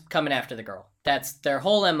 Smokers coming after the girl. That's their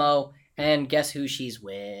whole MO, and guess who she's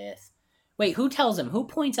with? Wait, who tells him? Who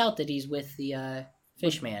points out that he's with the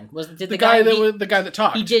fish man? Did the guy that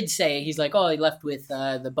talked? He did say, he's like, "Oh, he left with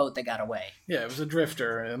the boat that got away." Yeah, it was a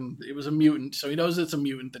drifter, and it was a mutant, so he knows it's a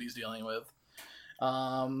mutant that he's dealing with.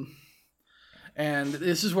 And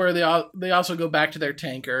this is where they also go back to their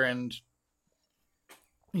tanker, and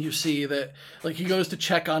you see that, like, he goes to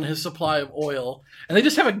check on his supply of oil, and they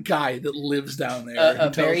just have a guy that lives down there. A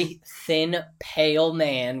very thin, pale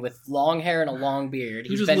man with long hair and a long beard.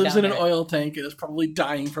 He just lives in an oil tank and is probably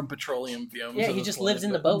dying from petroleum fumes. Yeah, he just lives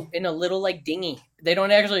in the boat in a little, like, dinghy. They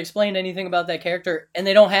don't actually explain anything about that character, and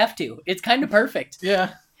they don't have to. It's kind of perfect.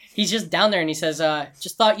 Yeah. He's just down there, and he says,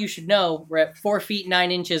 just thought you should know, we're at 4 feet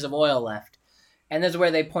 9 inches of oil left. And this is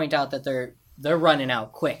where they point out that they're running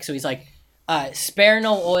out quick. So he's like, spare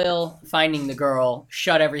no oil, finding the girl,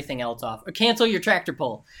 shut everything else off, or cancel your tractor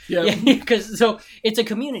pull. Yeah. Because so it's a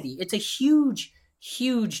community. It's a huge,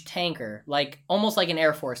 huge tanker, like almost like an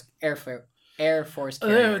Air Force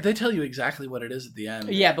carrier. They tell you exactly what it is at the end.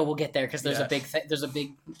 Yeah, but we'll get there because there's a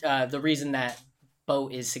big. The reason that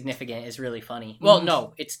boat is significant is really funny. Well,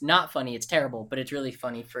 no, it's not funny. It's terrible, but it's really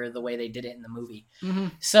funny for the way they did it in the movie. Mm-hmm.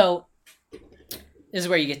 So this is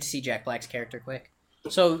where you get to see Jack Black's character quick.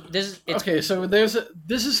 So this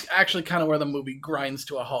is actually kind of where the movie grinds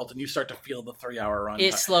to a halt, and you start to feel the 3-hour run.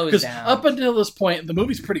 It slows down. Up until this point, the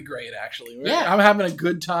movie's pretty great, actually. Yeah. I'm having a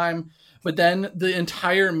good time, but then the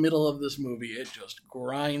entire middle of this movie, it just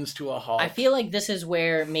grinds to a halt. I feel like this is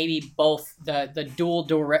where maybe both the dual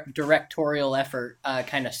directorial effort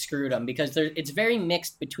kind of screwed him, because it's very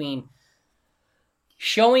mixed between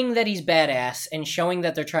showing that he's badass and showing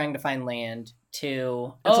that they're trying to find land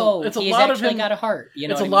to he's actually got a heart. You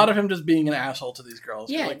know, it's a lot of him just being an asshole to these girls.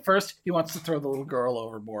 Yeah. Like, first he wants to throw the little girl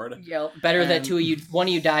overboard. Yeah, better that one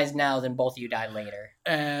of you dies now than both of you die later.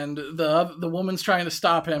 And the woman's trying to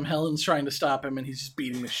stop him. Helen's trying to stop him, and he's just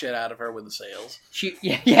beating the shit out of her with the sails.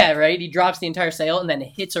 Yeah, right. He drops the entire sail and then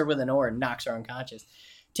hits her with an oar and knocks her unconscious.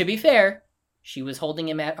 To be fair, she was holding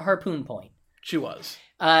him at harpoon point. She was.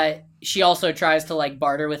 She also tries to, like,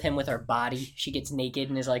 barter with him with her body. She gets naked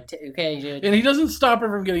and is like, okay, dude. And he doesn't stop her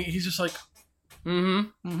from getting. He's just like,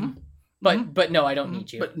 But no, I don't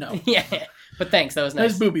need you. But no. Yeah, but thanks. That was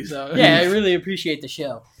nice. Nice boobies though. Yeah, I really appreciate the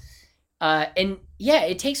show. And yeah,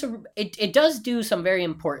 it does do some very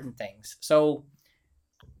important things. So,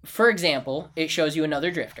 for example, it shows you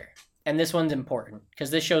another drifter. And this one's important because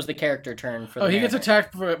this shows the character turn for the he narrator. gets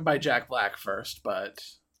attacked by Jack Black first, but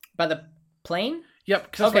by the plane? Yep,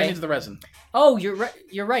 because that's why he needs the resin. Oh, you're right.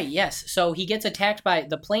 You're right. Yes. So he gets attacked by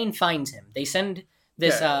the plane. Finds him. They send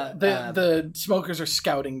this. The smokers are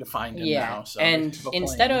scouting to find him now. So and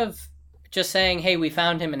instead of just saying, "Hey, we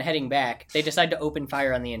found him," and heading back, they decide to open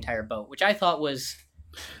fire on the entire boat, which I thought was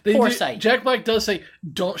foresight. Jack Black does say,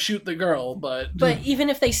 "Don't shoot the girl," but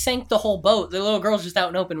even if they sank the whole boat, the little girl's just out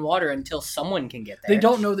in open water until someone can get there. They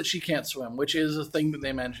don't know that she can't swim, which is a thing that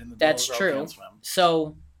they mentioned. That's true.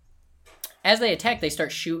 So, as they attack, they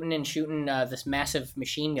start shooting this massive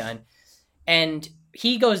machine gun, and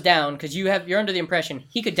he goes down because you're under the impression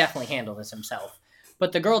he could definitely handle this himself.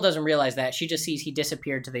 But the girl doesn't realize that. She just sees he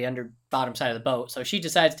disappeared to the bottom side of the boat, so she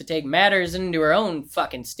decides to take matters into her own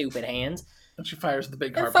fucking stupid hands. And she fires the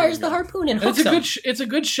big harpoon. Fires the harpoon and hooks him. It's a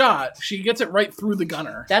good shot. She gets it right through the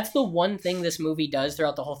gunner. That's the one thing this movie does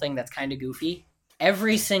throughout the whole thing that's kind of goofy.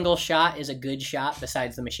 Every single shot is a good shot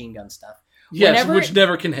besides the machine gun stuff. Yes, which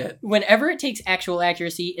never can hit. Whenever it takes actual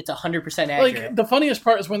accuracy, it's 100% accurate. Like, the funniest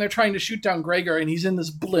part is when they're trying to shoot down Gregor and he's in this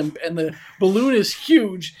blimp and the balloon is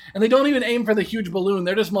huge and they don't even aim for the huge balloon.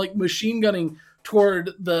 They're just like machine gunning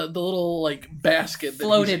toward the little like basket.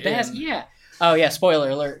 Floated basket, yeah. Oh yeah, spoiler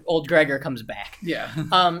alert, old Gregor comes back.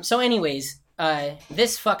 Yeah. So anyways,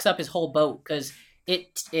 this fucks up his whole boat because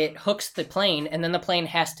it hooks the plane and then the plane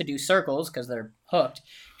has to do circles because they're hooked.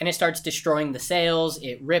 And it starts destroying the sails.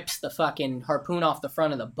 It rips the fucking harpoon off the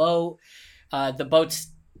front of the boat. The boat's,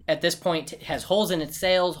 at this point, has holes in its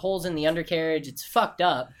sails, holes in the undercarriage. It's fucked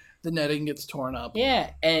up. The netting gets torn up. Yeah,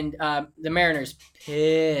 and the mariner's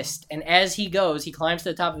pissed. And as he goes, he climbs to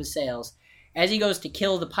the top of his sails. As he goes to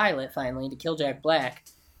kill the pilot, finally, to kill Jack Black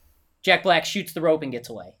shoots the rope and gets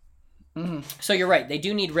away. Mm-hmm. So you're right. They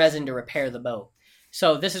do need resin to repair the boat.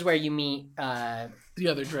 So this is where you meet... the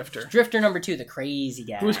other drifter. Drifter number 2, the crazy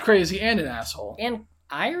guy. Who's crazy and an asshole. And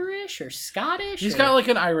Irish or Scottish? He's got like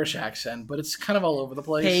an Irish accent, but it's kind of all over the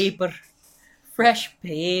place. Paper. Fresh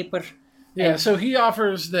paper. Yeah, so he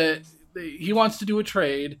offers that he wants to do a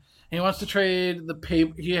trade. And he wants to trade the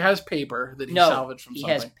paper. He has paper that he salvaged from something.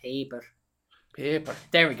 He has paper. Paper.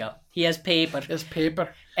 There we go. He has paper. He has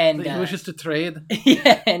paper. And he wishes to trade.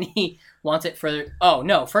 Yeah, and he wants it for... Oh,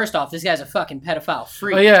 no. First off, this guy's a fucking pedophile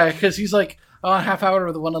freak. Oh, yeah, because he's like, half hour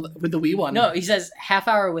with the wee one. No, he says half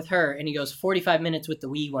hour with her, and he goes 45 minutes with the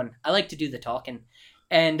wee one. I like to do the talking.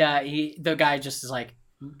 And the guy just is like...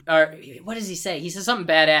 Or, what does he say? He says something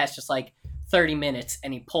badass, just like 30 minutes,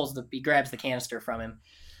 and he grabs the canister from him.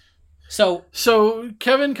 So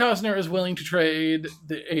Kevin Costner is willing to trade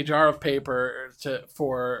a jar of paper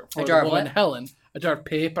for A jar the of woman what? Helen. A jar of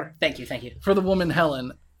paper Thank you. for the woman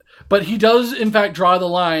Helen. But he does, in fact, draw the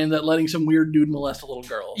line that letting some weird dude molest a little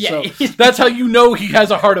girl. Yeah. So that's how you know he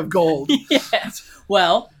has a heart of gold. Yes.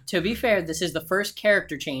 Well, to be fair, this is the first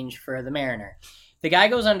character change for the Mariner. The guy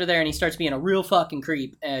goes under there and he starts being a real fucking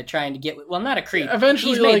creep, trying to get... Well, not a creep.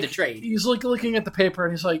 Eventually, he's made the trade. He's looking at the paper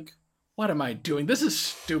and he's like, what am I doing? This is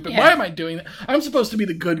stupid. Yeah. Why am I doing that? I'm supposed to be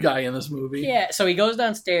the good guy in this movie. Yeah, so he goes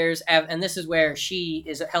downstairs, and this is where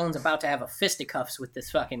Helen's about to have a fisticuffs with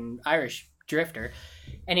this fucking Irish drifter.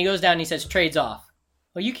 And he goes down and he says, trades off.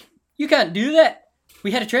 Well, you can't do that.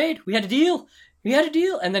 We had a trade. We had a deal.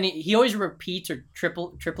 And then he always repeats or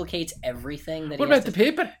triplicates everything that What he has about the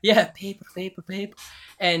paper? Yeah, paper.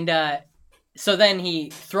 And so then he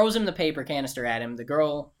throws him the paper canister at him. The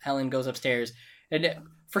girl, Helen, goes upstairs. And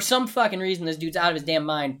for some fucking reason, this dude's out of his damn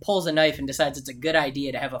mind, pulls a knife and decides it's a good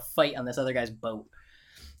idea to have a fight on this other guy's boat.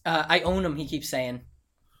 I own him, he keeps saying.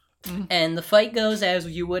 And the fight goes as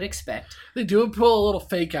you would expect. They do pull a little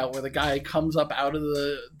fake out where the guy comes up out of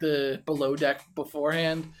the below deck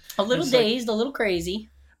beforehand. A little It's dazed, a little crazy.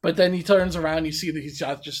 But then he turns around and you see that he's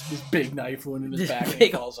got just this big knife wound in his This back and he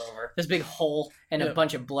big- falls over. This big hole and a Yep.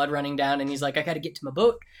 bunch of blood running down. And he's like, I got to get to my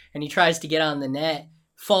boat. And he tries to get on the net,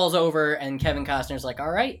 falls over. And Kevin Costner's like,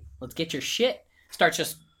 all right, let's get your shit. Starts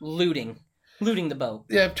just looting the boat.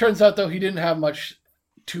 Yeah, it turns out though he didn't have much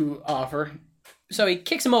to offer. So he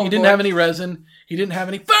kicks him over. He didn't have any resin. He didn't have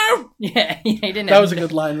any food. Yeah, he didn't That have was a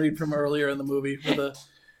good line read from earlier in the movie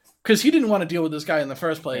because he didn't want to deal with this guy in the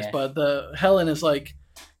first place. Yeah. But the Helen is like,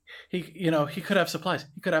 he could have supplies.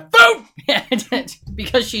 He could have food. Yeah,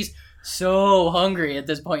 because she's so hungry at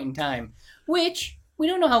this point in time. Which we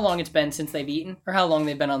don't know how long it's been since they've eaten or how long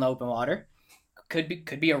they've been on the open water. Could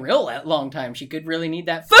be a real long time. She could really need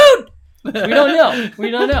that food. We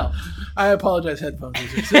don't know. I apologize, headphones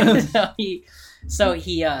users. so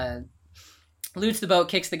he loots the boat,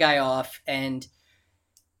 kicks the guy off, and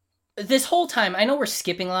this whole time, I know we're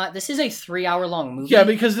skipping a lot. This is a 3-hour-long movie. Yeah,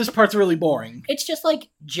 because this part's really boring. It's just like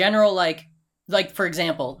general, like for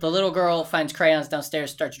example, the little girl finds crayons downstairs,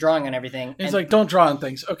 starts drawing on everything. He's like, don't draw on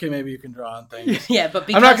things. Okay, maybe you can draw on things. Yeah, but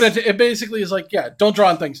because I'm not going to... It basically is like, yeah, don't draw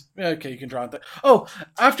on things. Okay, you can draw on things. Oh,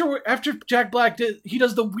 after Jack Black he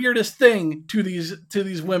does the weirdest thing to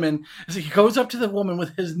these women. Is he goes up to the woman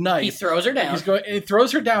with his knife. he throws her down. He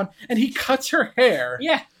throws her down, and he cuts her hair.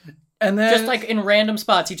 Yeah. And then... Just like in random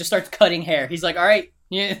spots, he just starts cutting hair. He's like, all right,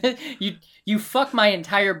 you fuck my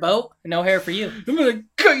entire boat, no hair for you. I'm going to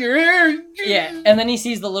cut your hair. Yeah, and then he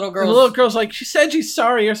sees the little girl. And the little girl's like, she said she's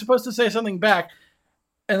sorry. You're supposed to say something back.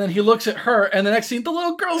 And then he looks at her, and the next scene, the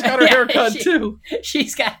little girl's got her hair cut too.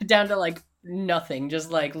 She's got it down to like nothing, just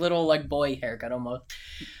like little like boy haircut almost.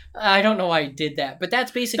 I don't know why he did that, but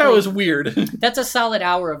that's basically... That was weird. That's a solid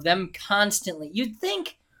hour of them constantly. You'd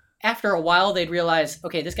think after a while they'd realize,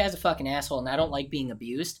 okay, this guy's a fucking asshole and I don't like being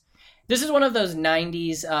abused. This is one of those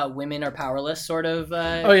 90s women are powerless sort of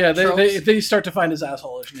oh yeah, tropes. they start to find his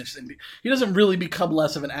assholishness. And he doesn't really become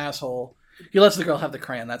less of an asshole. He lets the girl have the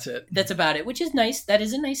crayon, that's it. That's about it, which is nice. That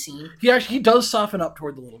is a nice scene. He does soften up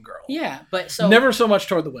toward the little girl. Yeah, but so... Never so much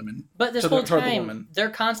toward the women. But this toward whole the time, woman. they're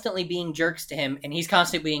constantly being jerks to him, and he's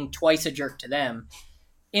constantly being twice a jerk to them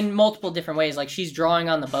in multiple different ways. Like, she's drawing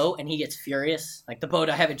on the boat, and he gets furious. Like, the boat,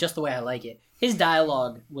 I have it just the way I like it. His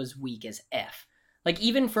dialogue was weak as F. Like,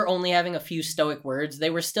 even for only having a few stoic words,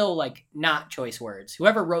 they were still, like, not choice words.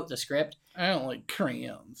 Whoever wrote the script... I don't like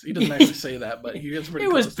crayons. He doesn't actually say that, but he gets pretty It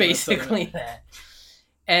close was to that, basically that.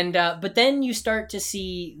 And, but then you start to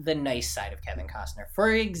see the nice side of Kevin Costner. For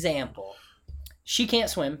example, she can't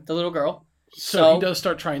swim, the little girl. So he does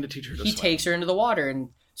start trying to teach her to He swim. takes her into the water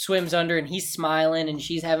and swims under, and he's smiling, and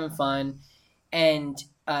she's having fun. And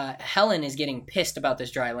Helen is getting pissed about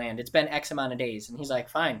this dry land. It's been X amount of days. And he's like,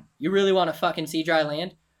 fine, you really want to fucking see dry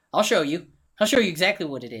land? I'll show you. I'll show you exactly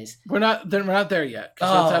what it is. We're not there yet, because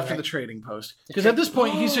Oh, that's after right. the trading post. Because at this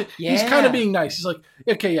point, he's Yeah. kind of being nice. He's like,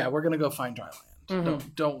 okay, yeah, we're gonna go find dry land.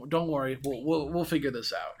 Mhm. Don't worry, we'll figure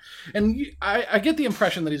this out. And I get the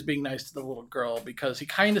impression that he's being nice to the little girl because he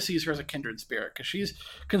kind of sees her as a kindred spirit, because she's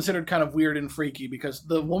considered kind of weird and freaky because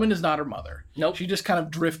the woman is not her mother. Nope. She just kind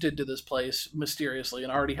of drifted to this place mysteriously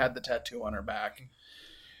and already had the tattoo on her back.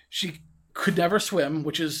 She could never swim,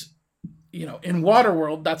 which is, in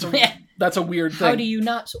Waterworld, that's a weird thing. How do you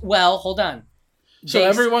not... Well, hold on. So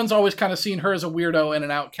everyone's always kind of seen her as a weirdo and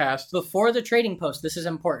an outcast. Before the trading post, this is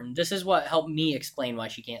important. This is what helped me explain why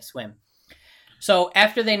she can't swim. So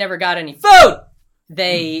after they never got any food,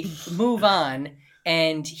 they move on,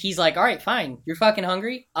 And he's like, all right, fine. You're fucking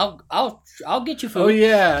hungry. I'll get you food. Oh,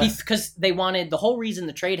 yeah. Because they wanted, the whole reason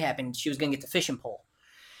the trade happened, she was going to get the fishing pole.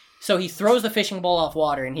 So he throws the fishing pole off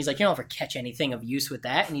water, and he's like, you don't ever catch anything of use with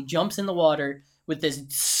that. And he jumps in the water with this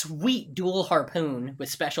sweet dual harpoon with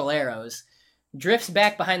special arrows, drifts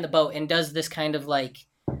back behind the boat, and does this kind of like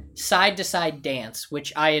side-to-side dance,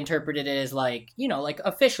 which I interpreted it as like, you know, like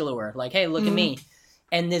a fish lure. Like, hey, look at me.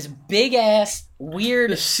 And this big-ass,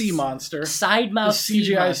 weird... The sea monster. Side-mouth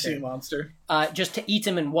CGI sea monster. Just eats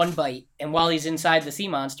him in one bite. And while he's inside the sea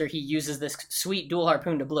monster, he uses this sweet dual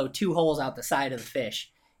harpoon to blow 2 holes out the side of the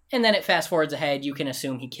fish. And then it fast-forwards ahead. You can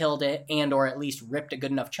assume he killed it and or at least ripped a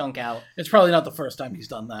good enough chunk out. It's probably not the first time he's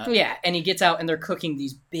done that. Yeah, and he gets out and they're cooking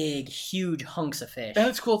these big, huge hunks of fish. And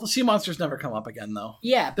it's cool. The sea monsters never come up again, though.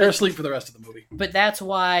 Yeah. They're asleep for the rest of the movie. But that's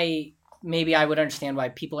why... Maybe I would understand why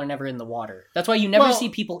people are never in the water. That's why you never see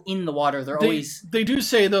people in the water. They're always... They do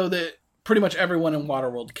say, though, that pretty much everyone in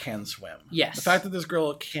Waterworld can swim. Yes. The fact that this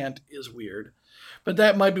girl can't is weird. But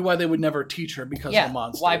that might be why they would never teach her because of the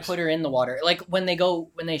monsters. Why put her in the water? Like, when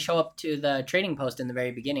they show up to the trading post in the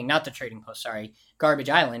very beginning, not the trading post, sorry,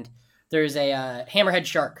 Garbage Island, there's a hammerhead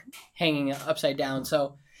shark hanging upside down.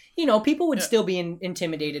 So... You know, people would still be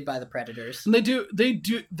intimidated by the predators. And they do.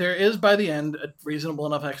 There is, by the end, a reasonable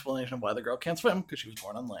enough explanation of why the girl can't swim, because she was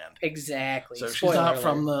born on land. Exactly. So she's not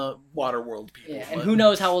from the Waterworld people. Yeah, and who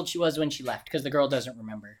knows how old she was when she left, because the girl doesn't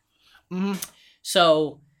remember. Mm-hmm.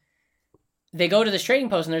 So they go to this trading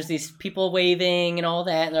post, and there's these people waving and all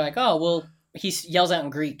that, and they're like, oh, well, he yells out in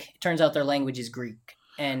Greek. It turns out their language is Greek.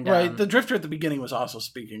 And, right, the drifter at the beginning was also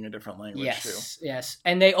speaking a different language, too. Yes,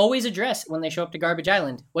 and they always address, when they show up to Garbage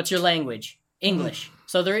Island, what's your language? English. Mm-hmm.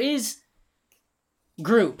 So there is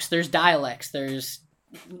groups, there's dialects, there's,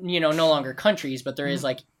 you know, no longer countries, but there is,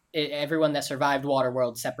 like, everyone that survived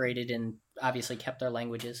Waterworld separated and obviously kept their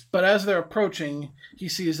languages. But as they're approaching, he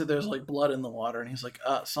sees that there's, like, blood in the water, and he's like,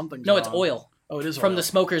 something's wrong. No, it's oil. Oh, it is from oil. The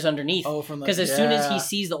smokers underneath. Oh, from the... Because as soon as he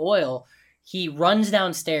sees the oil... He runs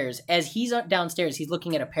downstairs. As he's downstairs, he's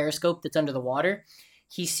looking at a periscope that's under the water.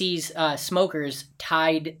 He sees smokers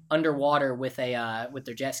tied underwater with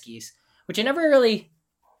their jet skis, which I never really...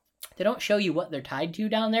 They don't show you what they're tied to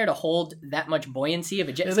down there to hold that much buoyancy of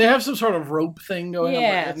a jet ski. They have some sort of rope thing going on.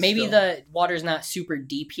 Yeah, maybe the water's not super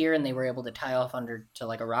deep here and they were able to tie off under to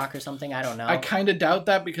like a rock or something. I don't know. I kind of doubt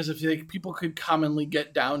that because if people could commonly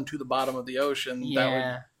get down to the bottom of the ocean,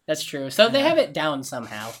 that's true. So they have it down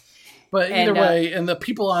somehow. But either way, and the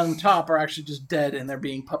people on top are actually just dead, and they're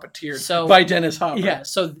being puppeteered by Dennis Hopper. Yeah,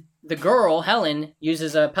 so the girl, Helen,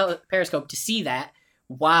 uses a periscope to see that,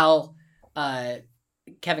 while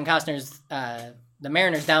Kevin Costner's, the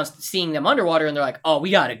Mariner's down seeing them underwater, and they're like, oh,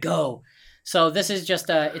 we gotta go. So this is just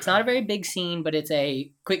it's not a very big scene, but it's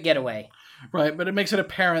a quick getaway. Right, but it makes it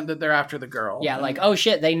apparent that they're after the girl. Yeah, like, oh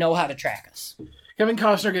shit, they know how to track us. Kevin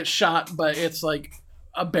Costner gets shot, but it's like...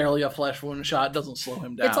 barely a flesh wound shot doesn't slow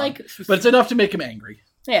him down. It's like, but it's enough to make him angry.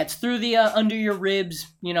 Yeah, it's through the under your ribs.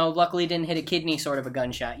 You know, luckily didn't hit a kidney sort of a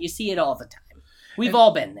gunshot. You see it all the time. We've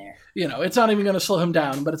all been there. You know, it's not even going to slow him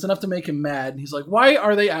down, but it's enough to make him mad. He's like, "Why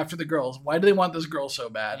are they after the girls? Why do they want this girl so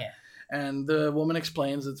bad?" Yeah. And the woman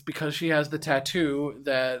explains it's because she has the tattoo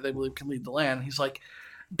that they believe can lead the land. He's like,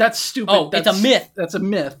 "That's stupid. Oh, it's a myth. That's a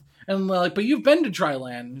myth." And they're like, but you've been to dry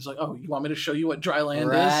land. And he's like, oh, you want me to show you what dry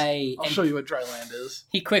land is? I'll show you what dry land is.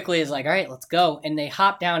 He quickly is like, all right, let's go. And they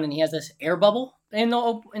hop down, and he has this air bubble in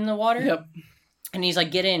the water. Yep. And he's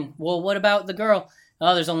like, get in. Well, what about the girl?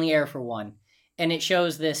 Oh, there's only air for one. And it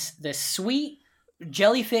shows this sweet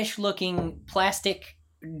jellyfish-looking plastic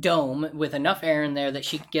dome with enough air in there that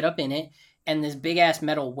she could get up in it, and this big-ass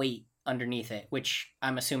metal weight underneath it, which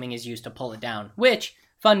I'm assuming is used to pull it down. Which,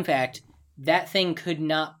 fun fact... That thing could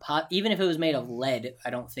not pop, even if it was made of lead, I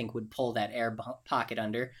don't think would pull that air pocket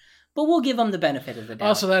under. But we'll give them the benefit of the doubt.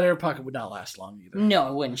 Also, that air pocket would not last long either. No,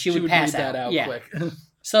 it wouldn't. She would pass that out quick.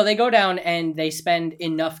 So they go down and they spend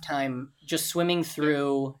enough time just swimming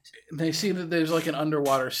through. They see that there's like an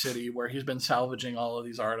underwater city where he's been salvaging all of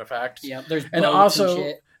these artifacts. Yeah, there's boats and also and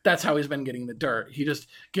shit. That's how he's been getting the dirt. He just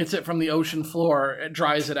gets it from the ocean floor,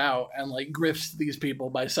 dries it out, and like grifts these people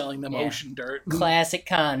by selling them ocean dirt. Classic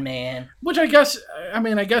con man. Which I guess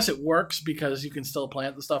it works because you can still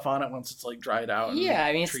plant the stuff on it once it's like dried out. Yeah,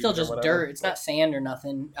 I mean it's still just dirt. It's not sand or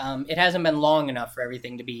nothing. It hasn't been long enough for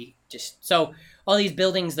everything to be just so. All these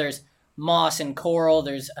buildings, there's moss and coral.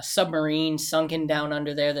 There's a submarine sunken down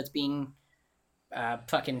under there that's being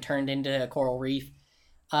fucking turned into a coral reef.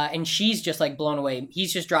 And she's just like blown away.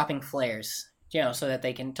 He's just dropping flares, you know, so that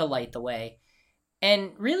they can to light the way.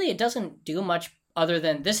 And really, it doesn't do much other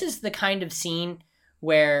than this is the kind of scene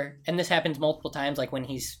where, and this happens multiple times, like when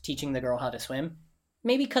he's teaching the girl how to swim.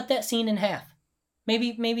 maybe cut that scene in half.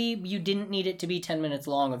 Maybe you didn't need it to be 10 minutes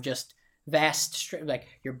long of just vast, like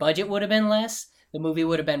your budget would have been less. The movie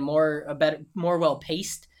would have been more well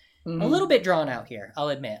paced. Mhm. A little bit drawn out here, I'll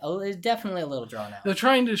admit. It's definitely a little drawn out. They're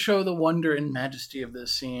trying to show the wonder and majesty of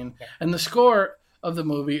this scene, Yeah. and the score of the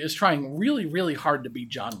movie is trying really, really hard to be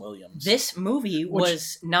John Williams. This movie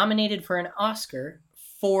was nominated for an Oscar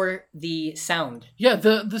for the sound. Yeah,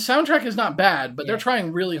 the soundtrack is not bad, but they're Yeah.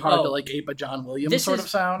 trying really hard Oh. to like ape a John Williams This sort is-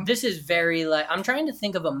 of sound. This is very like, I'm trying to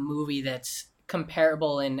think of a movie that's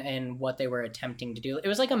comparable in what they were attempting to do. It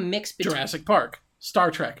was like a mix between, Jurassic Park,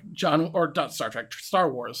 Star Trek,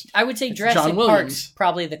 Star Wars, I would say It's Jurassic John Park's Williams.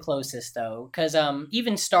 probably the closest though, because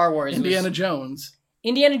even Star Wars Indiana was, Jones.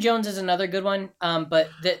 Indiana Jones is another good one. But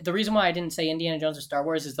the reason why I didn't say Indiana Jones or Star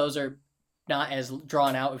Wars is those are not as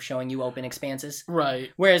drawn out of showing you open expanses. Right.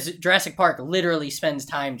 Whereas Jurassic Park literally spends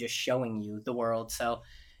time just showing you the world. So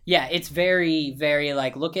yeah, it's very, very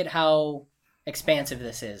like, look at how expansive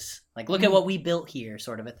this is. Like, look at what we built here,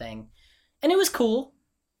 sort of a thing. And it was cool,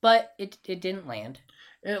 but it didn't land.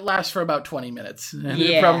 It lasts for about 20 minutes. And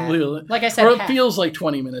Yeah. It probably, Like I said, or it half- feels like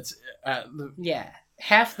 20 minutes. At the, yeah,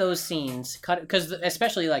 half those scenes cut, because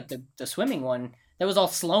especially like the swimming one, that was all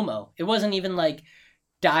slow mo. It wasn't even like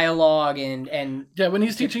dialogue and yeah, when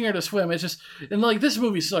he's teaching her to swim, it's just, and like this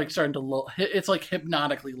movie's like starting to lull, it's like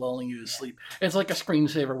hypnotically lulling you to sleep. It's like a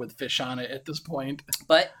screensaver with fish on it at this point.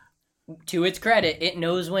 but to its credit, it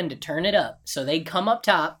knows when to turn it up. So they come up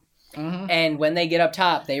top, and when they get up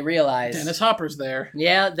top, they realize Dennis Hopper's there.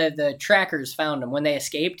 yeah, the trackers found them when they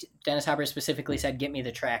escaped. Dennis Hopper specifically said, "Get me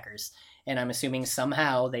the trackers," and I'm assuming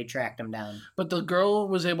somehow they tracked them down. But the girl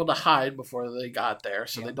was able to hide before they got there,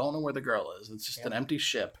 so Yep. they don't know where the girl is. It's just Yep. an empty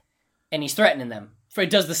ship. And he's threatening them. It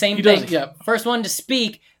does the same He thing. does, yeah. First one to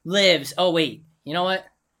speak lives. Oh wait, you know what?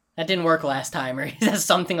 That didn't work last time, or he says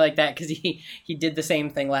something like that because he did the same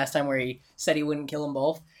thing last time where he said he wouldn't kill them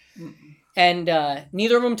both. And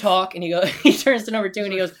neither of them talk. And he turns to number 2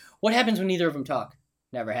 and he goes, "What happens when neither of them talk?"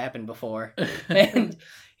 Never happened before. And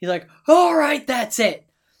he's like, "All right, that's it.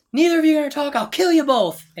 Neither of you are gonna talk. I'll kill you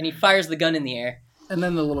both." And he fires the gun in the air. And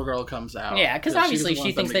then the little girl comes out. Yeah, because she obviously doesn't she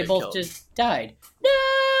want them thinks to they get both killed. just died.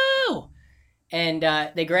 No! And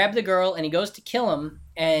they grab the girl, and he goes to kill him,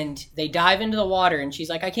 and they dive into the water, and she's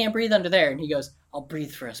like, "I can't breathe under there." And he goes, "I'll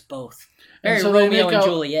breathe for us both." And Very so they Romeo make and out-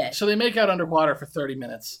 Juliet. So they make out underwater for 30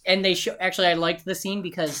 minutes. And they show, actually, I liked the scene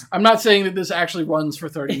because I'm not saying that this actually runs for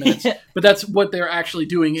 30 minutes, but that's what they're actually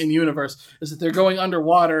doing in universe, is that they're going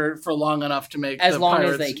underwater for long enough to make as the long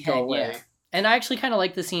pirates as they go can, away. yeah. And I actually kind of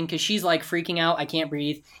like the scene because she's like freaking out. "I can't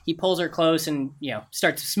breathe." He pulls her close and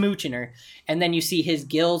starts smooching her, and then you see his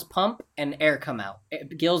gills pump and air come out.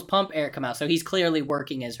 Gills pump, air come out. So he's clearly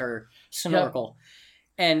working as her snorkel.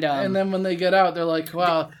 And then when they get out, they're like,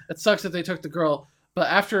 wow, it sucks that they took the girl. But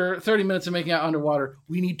after 30 minutes of making out underwater,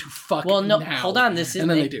 we need to fuck well, no, now. hold on. This is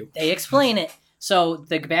And then they do. They explain it. So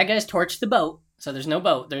the bad guys torch the boat. So there's no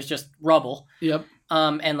boat. There's just rubble. Yep.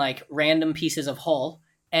 And like random pieces of hull.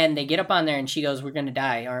 And they get up on there and she goes, "We're going to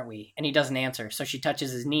die, aren't we?" And he doesn't answer. So she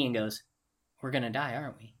touches his knee and goes, "We're going to die,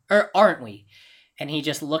 aren't we? Or aren't we?" And he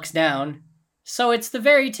just looks down. So it's the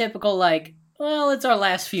very typical, like, well, it's our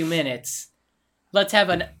last few minutes. Let's have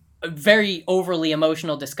a very overly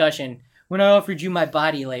emotional discussion. "When I offered you my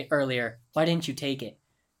body earlier, why didn't you take it?"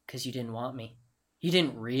 "Because you didn't want me. You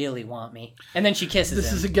didn't really want me." And then she kisses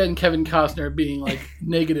This him. is again Kevin Costner being like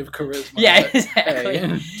negative charisma. Yeah, but, exactly.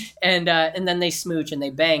 hey. And then they smooch and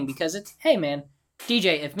they bang because it's, hey man,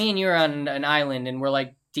 DJ, if me and you are on an island and we're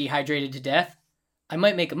like dehydrated to death, I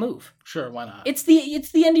might make a move. Sure, why not? It's the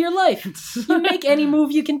end of your life. You make any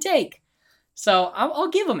move you can take. So I'll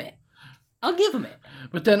give him it. I'll give him it.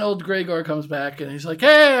 But then old Gregor comes back and he's like,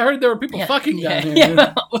 "Hey, I heard there were people fucking down here."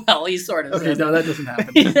 Yeah. Well, he sort of Okay, says no, that doesn't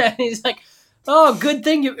happen. yeah, he's like, "Oh, good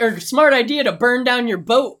thing or smart idea to burn down your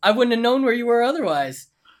boat. I wouldn't have known where you were otherwise."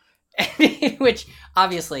 Which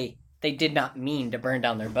obviously they did not mean to burn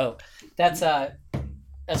down their boat. That's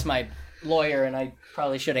my lawyer, and I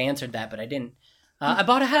probably should have answered that, but I didn't. I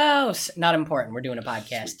bought a house. Not important. We're doing a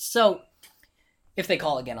podcast, so if they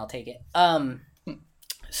call again, I'll take it.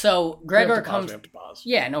 So Gregor We comes. have to pause.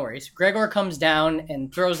 Yeah, no worries. Gregor comes down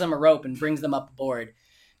and throws them a rope and brings them up aboard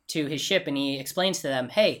to his ship, and he explains to them,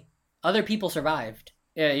 "Hey, other people survived."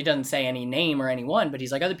 He doesn't say any name or anyone, but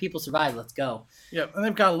he's like, "Other people survived. Let's go." Yep, and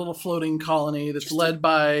they've got a little floating colony that's led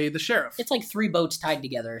by the sheriff. It's like 3 boats tied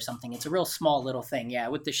together or something. It's a real small little thing. Yeah,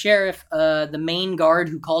 with the sheriff, the main guard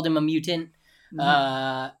who called him a mutant,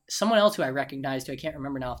 someone else who I recognized who I can't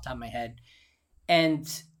remember now off the top of my head, and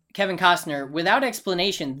Kevin Costner, without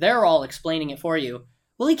explanation, they're all explaining it for you.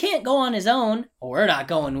 well, he can't go on his own. Well, we're not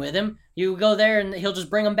going with him. You go there and he'll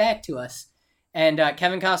just bring him back to us. And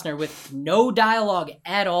Kevin Costner, with no dialogue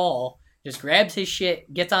at all, just grabs his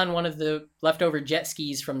shit, gets on one of the leftover jet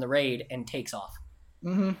skis from the raid, and takes off.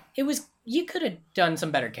 Mm-hmm. You could have done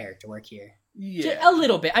some better character work here. Yeah. Just a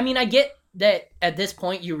little bit. I mean, I get that at this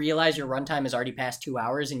point you realize your runtime is already past 2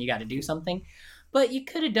 hours and you got to do something. But you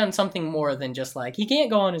could have done something more than just like, he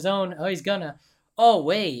can't go on his own. Oh, he's gonna. Oh,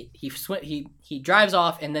 wait. He drives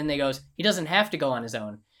off, and then they goes, he doesn't have to go on his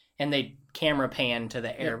own. And they camera pan to the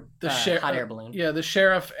hot air balloon. Yeah, the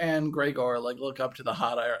sheriff and Gregor look up to the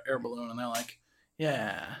hot air balloon, and they're like,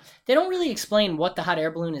 yeah. They don't really explain what the hot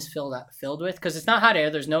air balloon is filled with, because it's not hot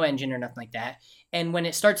air. There's no engine or nothing like that. And when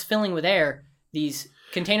it starts filling with air, these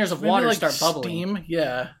containers of water start bubbling. Steam,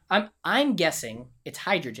 yeah. I'm guessing it's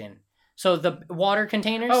hydrogen. So the water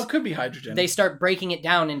containers... Oh, it could be hydrogen. They start breaking it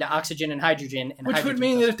down into oxygen and hydrogen. Which would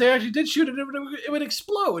mean that if they actually did shoot it, it would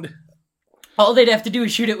explode. All they'd have to do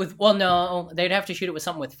is shoot it with... Well, no. They'd have to shoot it with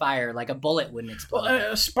something with fire. Like a bullet wouldn't explode.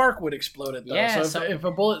 Well, a spark would explode it, though. Yeah, so if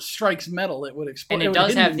a bullet strikes metal, it would explode. And it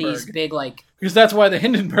does have these big, like... Because that's why the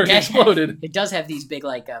Hindenburg exploded. It does have these big,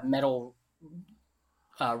 like, metal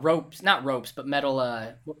ropes. Not ropes, but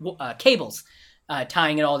metal cables.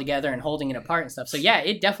 Tying it all together and holding it apart and stuff. So yeah,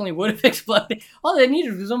 it definitely would have exploded. All they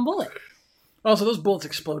needed was one bullet. Also, those bullets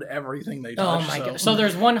explode everything they touch. Oh my god! So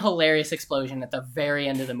there's one hilarious explosion at the very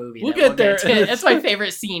end of the movie. We'll get there. That's my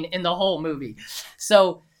favorite scene in the whole movie.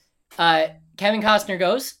 So Kevin Costner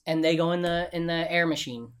goes, and they go in the air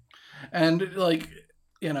machine. And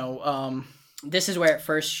this is where it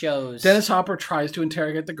first shows. Dennis Hopper tries to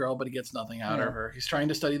interrogate the girl, but he gets nothing out of her. He's trying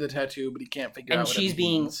to study the tattoo, but he can't figure out what it means. And she's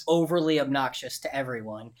being overly obnoxious to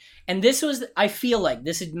everyone. And I feel like,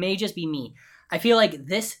 this may just be me, I feel like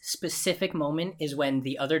this specific moment is when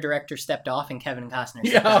the other director stepped off and Kevin Costner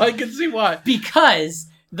stepped off. I can see why. Because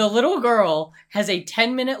the little girl has a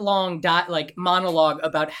 10-minute long monologue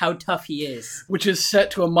about how tough he is. Which is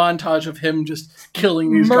set to a montage of him just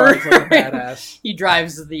killing these guys like a badass. He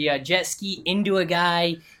drives the jet ski into a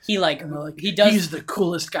guy. He's the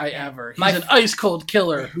coolest guy ever. He's an ice cold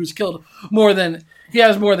killer who's he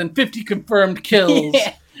has more than 50 confirmed kills.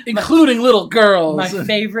 Yeah. Including little girls. My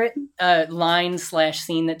favorite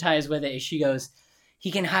line/scene that ties with it is she goes, he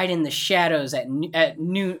can hide in the shadows at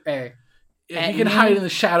noon. He can hide in the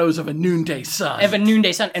shadows of a noonday sun.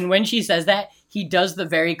 And when she says that, he does the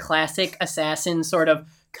very classic assassin sort of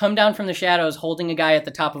come down from the shadows holding a guy at the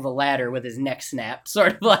top of a ladder with his neck snapped.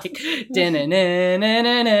 Sort of like,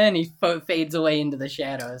 and he fades away into the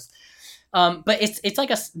shadows. But it's like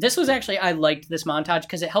this was actually, I liked this montage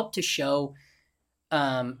because it helped to show...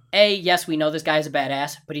 yes, we know this guy's a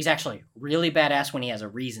badass, but he's actually really badass when he has a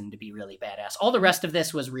reason to be really badass. All the rest of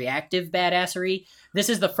this was reactive badassery. This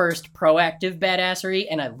is the first proactive badassery,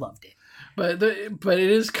 and I loved it. But it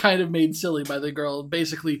is kind of made silly by the girl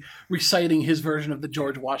basically reciting his version of the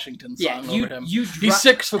George Washington song over him. He's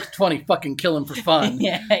 6'20", fucking kill him for fun.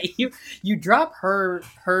 Yeah, you drop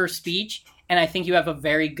her speech, and I think you have a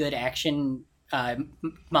very good action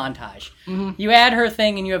montage. Mm-hmm. You add her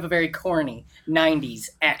thing and you have a very corny 90s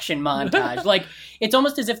action montage. Like, it's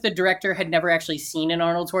almost as if the director had never actually seen an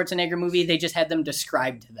Arnold Schwarzenegger movie. They just had them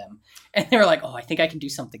described to them. And they were like, oh, I think I can do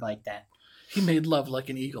something like that. He made love like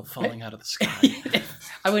an eagle falling out of the sky.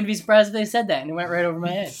 I wouldn't be surprised if they said that, and it went right over my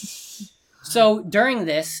head. So during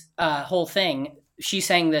this whole thing, she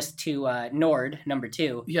sang this to Nord, number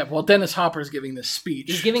 2. Yeah, well, Dennis Hopper's giving this speech.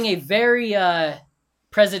 He's giving a very...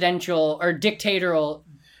 presidential or dictatorial.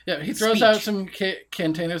 Yeah, he throws out some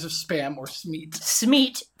containers of spam or smeat.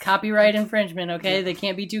 Smeat, copyright infringement. Okay, they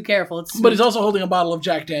can't be too careful. It's but he's also holding a bottle of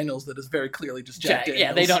Jack Daniels that is very clearly just Jack Daniels.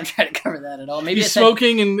 Yeah, they don't try to cover that at all. Maybe he's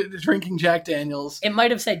smoking and drinking Jack Daniels. It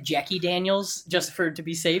might have said Jackie Daniels just to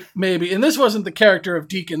be safe. Maybe, and this wasn't the character of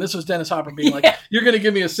Deacon. This was Dennis Hopper being like, "You're going to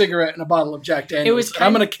give me a cigarette and a bottle of Jack Daniels.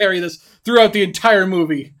 I'm going to carry this throughout the entire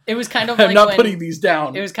movie. It was kind of I'm not putting these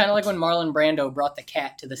down." It was kind of like when Marlon Brando brought the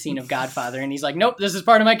cat to the scene of Godfather, and he's like, "Nope, this is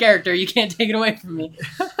part of my character. You can't take it away from me."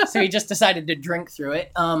 So he just decided to drink through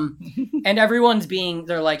it. And everyone's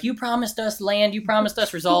they're like, "You promised us land, you promised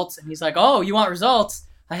us results." And he's like, "Oh, you want results?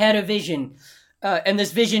 I had a vision. And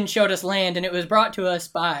this vision showed us land, and it was brought to us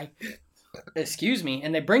by," excuse me,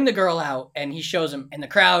 and they bring the girl out, and he shows them, and the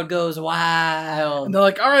crowd goes wild. And they're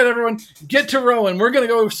like, "All right, everyone, get to rowing. We're going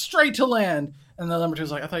to go straight to land." And the number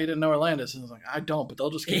 2's like, "I thought you didn't know where land is." And I was like, "I don't, but they'll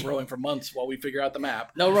just keep rowing for months while we figure out the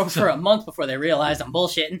map." They'll row for a month before they realize I'm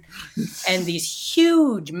bullshitting. And these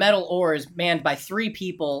huge metal oars manned by 3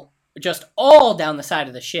 people just all down the side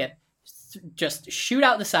of the ship just shoot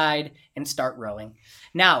out the side and start rowing.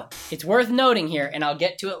 Now, it's worth noting here, and I'll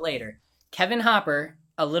get to it later, Kevin Hopper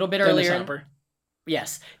a little bit Dennis earlier. Hopper.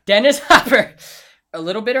 Yes, Dennis Hopper. A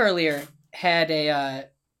little bit earlier had a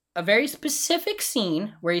very specific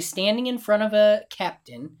scene where he's standing in front of a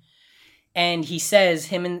captain, and he says,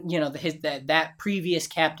 "Him and that previous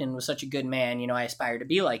captain was such a good man. I aspire to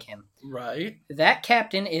be like him." Right. That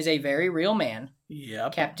captain is a very real man.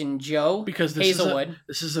 Yep. Captain Joe Because this Hazelwood.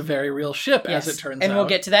 this is a very real ship, as it turns out. And we'll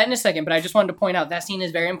get to that in a second, but I just wanted to point out that scene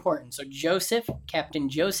is very important. So Captain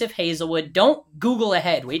Joseph Hazelwood, don't Google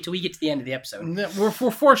ahead. Wait till we get to the end of the episode. We're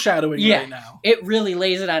foreshadowing right now. It really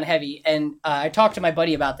lays it on heavy. And I talked to my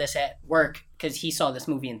buddy about this at work because he saw this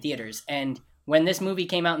movie in theaters. And when this movie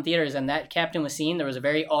came out in theaters and that captain was seen, there was a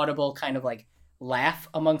very audible kind of like laugh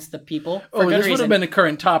amongst the people. Oh, this would have been a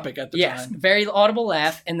current topic at the time. Yes, very audible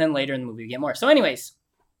laugh, and then later in the movie we get more. So anyways,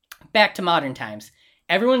 back to modern times.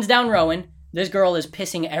 Everyone's down rowing. This girl is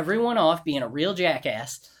pissing everyone off, being a real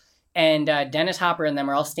jackass. And Dennis Hopper and them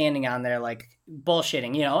are all standing on there like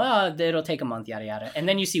bullshitting. It'll take a month, yada yada. And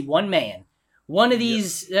then you see one man, one of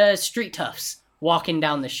these street toughs, walking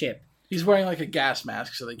down the ship. He's wearing like a gas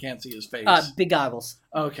mask so they can't see his face. Big goggles.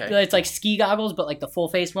 Okay. It's like ski goggles, but like the full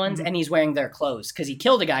face ones, and he's wearing their clothes because he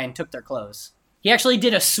killed a guy and took their clothes. He actually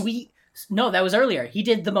did a sweet... No, that was earlier. He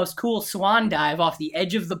did the most cool swan dive off the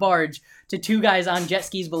edge of the barge to two guys on jet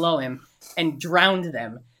skis below him and drowned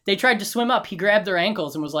them. They tried to swim up. He grabbed their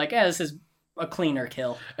ankles and was like, this is a cleaner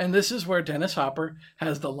kill. And this is where Dennis Hopper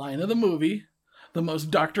has the line of the movie, the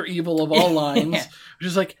most Dr. Evil of all lines, which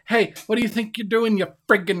is like, hey, what do you think you're doing, you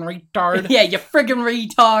friggin' retard? Yeah, you friggin'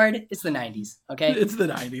 retard. It's the 90s, okay? It's the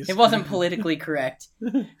 90s. It wasn't politically correct.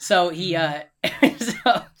 So he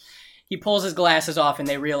pulls his glasses off and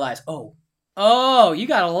they realize, oh, you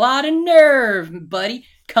got a lot of nerve, buddy,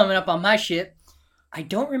 coming up on my ship. I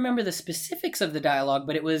don't remember the specifics of the dialogue,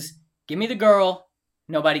 but it was, give me the girl,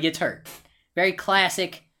 nobody gets hurt. Very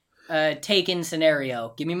classic Taken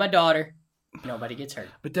scenario. Give me my daughter, nobody gets hurt.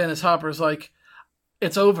 But Dennis Hopper's like,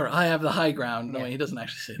 it's over. I have the high ground. No, he doesn't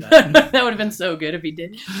actually say that. That would have been so good if he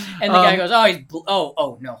did. And the guy goes, no,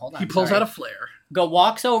 hold on. He pulls out a flare.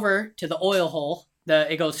 Walks over to the oil hole.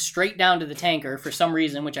 It goes straight down to the tanker for some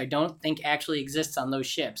reason, which I don't think actually exists on those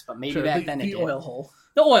ships, but maybe back then it did. The oil hole.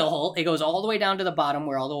 The oil hole. It goes all the way down to the bottom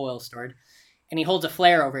where all the oil's stored. And he holds a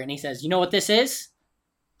flare over it and he says, you know what this is?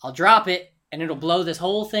 I'll drop it and it'll blow this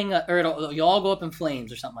whole thing, or you'll all go up in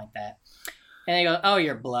flames or something like that. And they go, oh,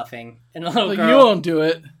 you're bluffing. And the little girl... You won't do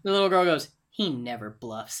it. The little girl goes, he never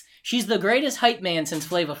bluffs. She's the greatest hype man since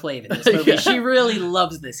Flava Flav in this movie. She really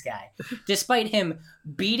loves this guy. Despite him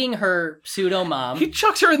beating her pseudo-mom. He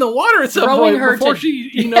chucks her in the water at some point before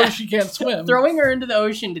he knows she can't swim. Throwing her into the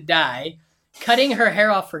ocean to die. Cutting her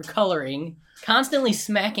hair off for coloring. Constantly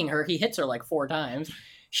smacking her. He hits her like 4 times.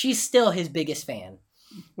 She's still his biggest fan.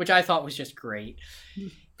 Which I thought was just great.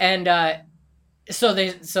 And so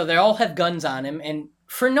they all have guns on him. And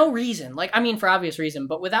for no reason, for obvious reason,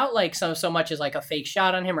 but without so much as like a fake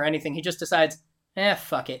shot on him or anything, he just decides,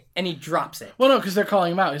 fuck it, and he drops it. Well, no, because they're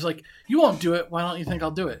calling him out. He's like, you won't do it. Why don't you think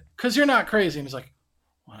I'll do it? Because you're not crazy. And he's like,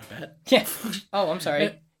 want to bet? Yeah. Oh, I'm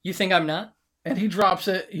sorry. You think I'm not? And he drops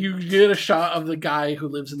it. You get a shot of the guy who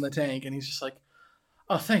lives in the tank, and he's just like,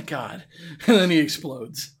 oh, thank God. And then he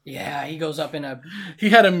explodes. Yeah, he goes up in a... He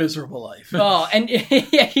had a miserable life. Oh, and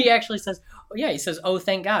he actually says, he says, oh,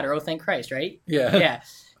 thank God, or oh, thank Christ, right? Yeah. Yeah.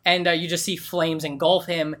 And you just see flames engulf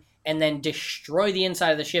him and then destroy the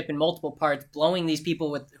inside of the ship in multiple parts, blowing these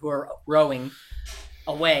people who are rowing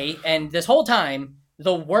away. And this whole time,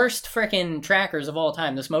 the worst frickin' trackers of all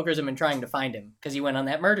time, the smokers, have been trying to find him because he went on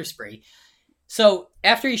that murder spree. So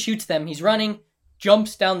after he shoots them, he's running,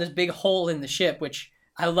 jumps down this big hole in the ship, which...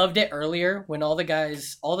 I loved it earlier when all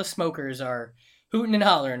the smokers are hooting and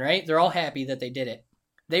hollering, right? They're all happy that they did it.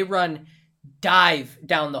 They dive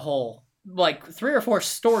down the hole, like 3 or 4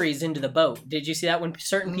 stories into the boat. Did you see that when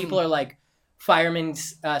certain people are like firemen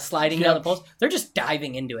sliding down the poles? They're just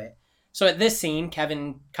diving into it. So at this scene,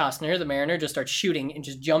 Kevin Costner, the mariner, just starts shooting and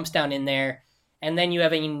just jumps down in there. And then you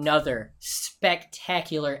have another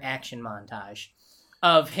spectacular action montage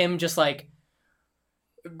of him just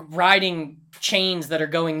riding chains that are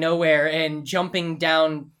going nowhere and jumping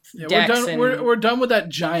down decks. We're done with that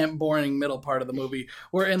giant, boring middle part of the movie.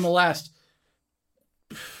 We're in the last...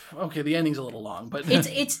 Okay, the ending's a little long, but...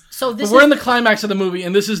 we're in the climax of the movie,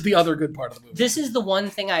 and this is the other good part of the movie. This is the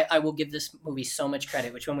one thing I will give this movie so much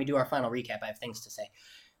credit, which when we do our final recap, I have things to say.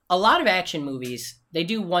 A lot of action movies, they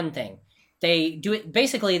do one thing. They do it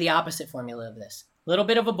basically the opposite formula of this. A little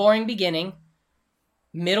bit of a boring beginning,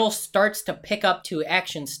 middle starts to pick up to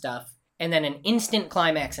action stuff, and then an instant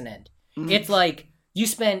climax and end. Mm-hmm. It's like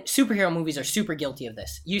superhero movies are super guilty of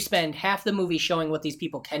this. You spend half the movie showing what these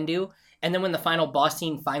people can do, And then when the final boss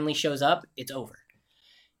scene finally shows up, it's over.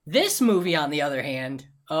 This movie, on the other hand,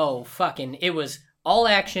 it was all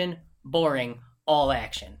action, boring, all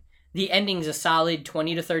action. The ending's a solid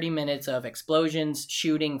 20 to 30 minutes of explosions,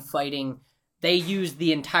 shooting, fighting. They used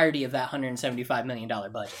the entirety of that $175 million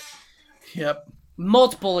budget. Yep.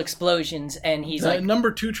 Multiple explosions, and he's like...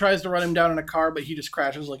 Number 2 tries to run him down in a car, but he just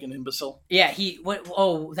crashes like an imbecile. Yeah,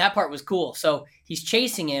 that part was cool. So he's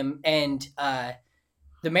chasing him, and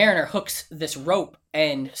the Mariner hooks this rope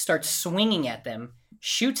and starts swinging at them,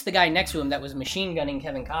 shoots the guy next to him that was machine gunning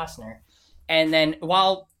Kevin Costner, and then,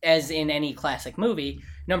 as in any classic movie,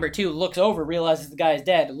 number 2 looks over, realizes the guy is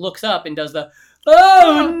dead, looks up, and does the,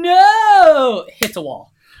 "Oh no!" hits a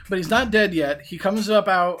wall. But he's not dead yet. He comes up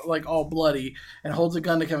out like all bloody and holds a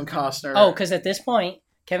gun to Kevin Costner. Oh, because at this point,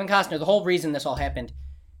 Kevin Costner, the whole reason this all happened,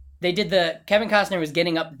 Kevin Costner was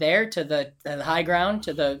getting up there to the high ground,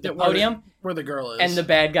 to the podium. Where the girl is. And the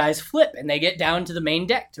bad guys flip, and they get down to the main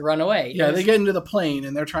deck to run away. Yeah, they get into the plane,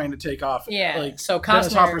 and they're trying to take off. Yeah, so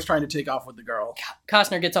Dennis Hopper's trying to take off with the girl.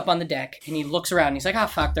 Costner gets up on the deck, and he looks around, and he's like,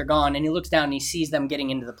 fuck, they're gone. And he looks down, and he sees them getting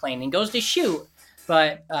into the plane, and he goes to shoot,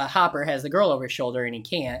 but Hopper has the girl over his shoulder, and he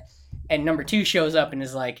can't. And number 2 shows up and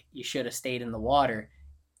is like, "You should have stayed in the water."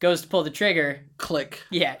 Goes to pull the trigger. Click.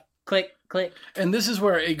 Yeah, click, click. And this is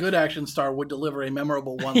where a good action star would deliver a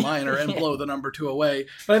memorable one-liner and blow the number 2 away.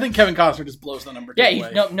 But I think Kevin Costner just blows the number 2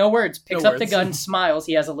 away. Yeah, no words. Picks up the gun, smiles.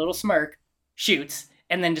 He has a little smirk, shoots,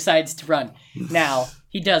 and then decides to run. Now,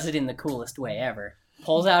 he does it in the coolest way ever.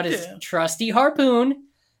 Pulls out his trusty harpoon,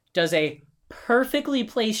 does a perfectly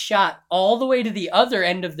placed shot all the way to the other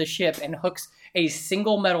end of the ship, and hooks a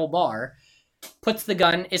single metal bar, puts the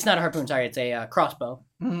gun, it's not a harpoon, sorry, it's a crossbow,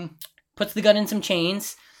 puts the gun in some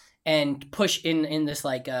chains, and push in this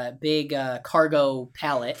like big cargo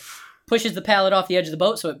pallet, pushes the pallet off the edge of the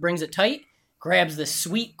boat so it brings it tight, grabs the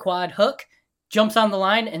sweet quad hook, jumps on the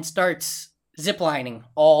line, and starts ziplining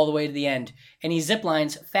all the way to the end. And he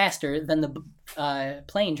ziplines faster than the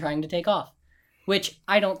plane trying to take off, which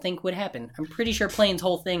I don't think would happen. I'm pretty sure planes'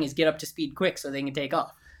 whole thing is get up to speed quick so they can take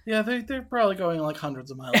off. Yeah, they're probably going like hundreds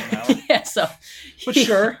of miles an hour. Yeah, so... But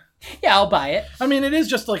sure. Yeah, I'll buy it. I mean, it is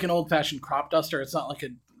just like an old-fashioned crop duster. It's not like a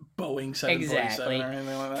Boeing 747 exactly. or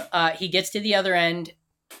anything like that. He gets to the other end,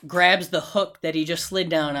 grabs the hook that he just slid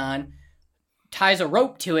down on, ties a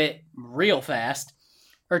rope to it real fast,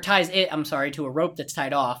 or ties it, to a rope that's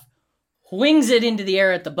tied off, wings it into the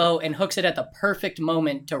air at the boat, and hooks it at the perfect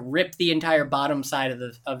moment to rip the entire bottom side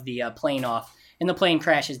of the plane off, and the plane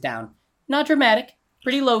crashes down. Not dramatic.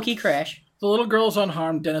 Pretty low-key crash. The little girl's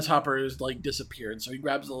unharmed. Dennis Hopper is, like, disappeared, so he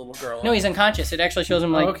grabs the little girl. No, he's unconscious. It actually shows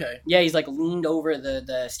him, like... Oh, okay. Yeah, he's, like, leaned over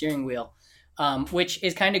the steering wheel, which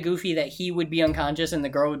is kind of goofy that he would be unconscious and the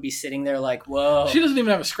girl would be sitting there like, whoa. She doesn't even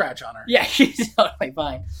have a scratch on her. Yeah, she's totally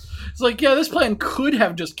fine. It's like, yeah, this plan could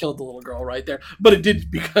have just killed the little girl right there, but it didn't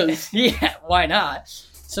because... Yeah, why not?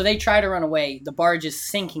 So they try to run away. The barge is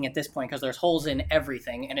sinking at this point because there's holes in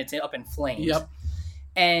everything and it's up in flames. Yep.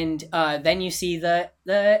 And then you see the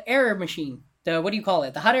air machine. What do you call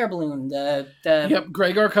it? The hot air balloon. Yep,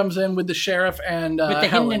 Gregor comes in with the sheriff and with the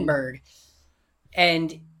Helen. Hindenburg.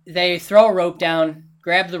 And they throw a rope down,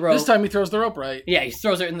 grab the rope. This time he throws the rope right. Yeah, he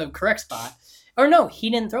throws it in the correct spot. Or no, he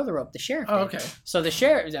didn't throw the rope. The sheriff did. Oh, okay. So the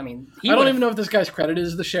sheriff, I don't even know if this guy's credited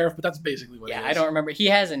as the sheriff, but that's basically what it is. Yeah, I don't remember. He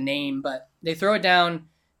has a name, but they throw it down.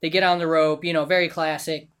 They get on the rope, very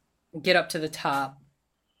classic. Get up to the top.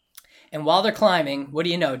 And while they're climbing, what do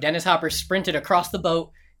you know? Dennis Hopper sprinted across the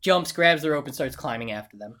boat, jumps, grabs the rope, and starts climbing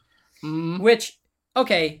after them. Mm-hmm. Which,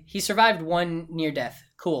 okay, he survived one near death.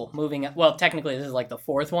 Cool. Moving up. Well, technically, this is like the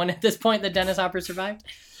 4th one at this point that Dennis Hopper survived.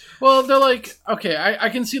 Well, they're like, okay, I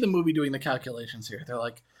can see the movie doing the calculations here. They're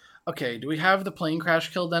like, okay, do we have the plane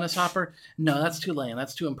crash kill Dennis Hopper? No, that's too lame.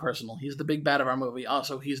 That's too impersonal. He's the big bad of our movie.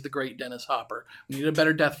 Also, he's the great Dennis Hopper. We need a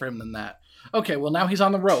better death for him than that. Okay, well, now he's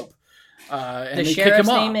on the rope. And the sheriff's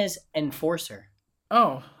name is Enforcer.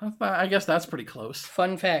 Oh, I guess that's pretty close.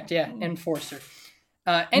 Fun fact, yeah, Enforcer.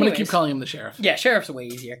 I'm going to keep calling him the sheriff. Yeah, sheriff's way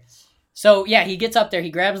easier. So, yeah, he gets up there,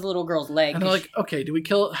 he grabs the little girl's leg. And they're like, okay, do we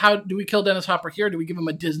kill Dennis Hopper here? Do we give him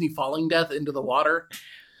a Disney falling death into the water?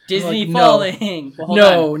 Disney falling.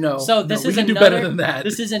 No. Well, no. So this is do better than that.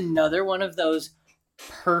 This is another one of those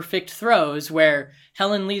perfect throws where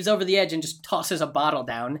Helen leaves over the edge and just tosses a bottle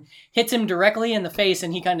down, hits him directly in the face,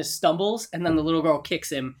 and he kind of stumbles, and then the little girl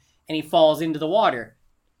kicks him, and he falls into the water.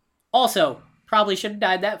 Also, probably should have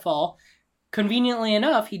died that fall. Conveniently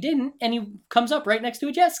enough, he didn't, and he comes up right next to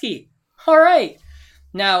a jet ski. All right.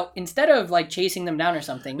 Now, instead of chasing them down or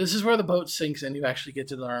something... This is where the boat sinks and you actually get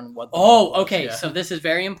to learn what the okay. Yeah. So this is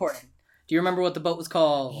very important. Do you remember what the boat was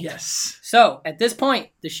called? Yes. So, at this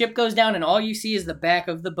point, the ship goes down and all you see is the back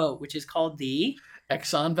of the boat, which is called the...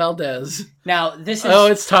 Exxon Valdez. Now, this is... Oh,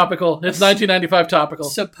 it's topical. It's 1995 topical.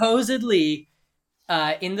 Supposedly,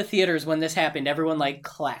 in the theaters when this happened, everyone, like,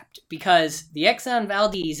 clapped. Because the Exxon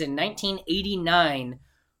Valdez in 1989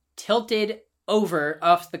 tilted over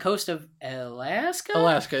off the coast of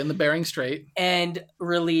Alaska, in the Bering Strait, and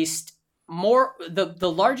released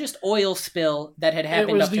the largest oil spill that had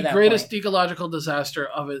happened up to that point. It was the greatest ecological disaster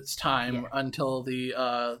of its time until the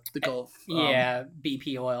Gulf.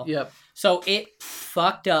 BP oil. Yep. So it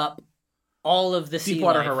fucked up all of the sea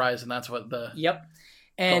Deepwater life. Horizon. That's what the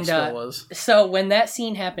and Gulf spill was. So when that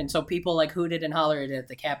scene happened, so people like hooted and hollered at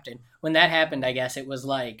the captain. When that happened, I guess it was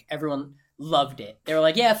like everyone loved it. They were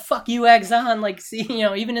like, "Yeah, fuck you, Exxon. Like, see,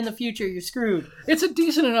 even in the future, you're screwed." It's a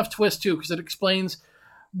decent enough twist too, because it explains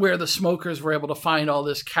where the smokers were able to find all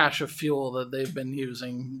this cache of fuel that they've been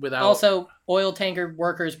using without... Also, oil tanker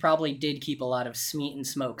workers probably did keep a lot of meat and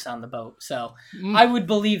smokes on the boat, so I would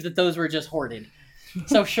believe that those were just hoarded.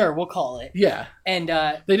 So sure, we'll call it. Yeah. And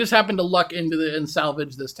they just happened to luck into and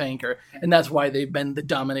salvage this tanker, and that's why they've been the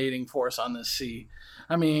dominating force on this sea.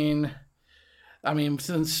 I mean,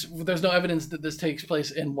 since there's no evidence that this takes place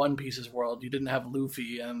in One Piece's world, you didn't have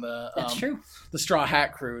Luffy and That's true. the Straw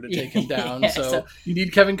Hat crew to take him down. So you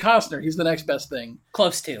need Kevin Costner. He's the next best thing.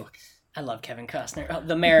 Close to. I love Kevin Costner,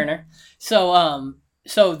 the Mariner. So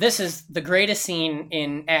this is the greatest scene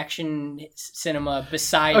in action cinema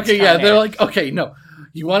besides. Okay, yeah, they're like, okay, no,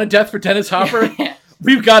 you want a death for Dennis Hopper?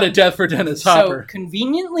 We've got a death for Dennis Hopper. So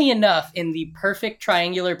conveniently enough, in the perfect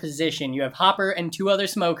triangular position, you have Hopper and two other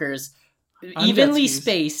smokers. Evenly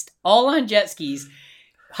spaced, all on jet skis.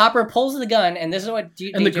 Hopper pulls the gun, and this is what...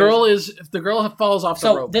 the girl falls off the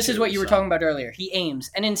rope. So this is what you were talking about earlier. He aims,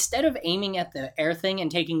 and instead of aiming at the air thing and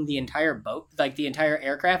taking the entire boat, like the entire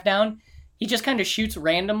aircraft down, he just kind of shoots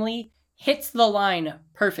randomly, hits the line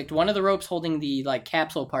perfect. One of the ropes holding the like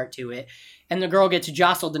capsule part to it, and the girl gets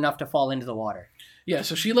jostled enough to fall into the water. Yeah,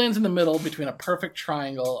 so she lands in the middle between a perfect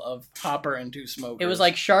triangle of Hopper and two smokers. It was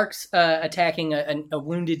like sharks attacking a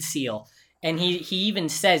wounded seal. And he even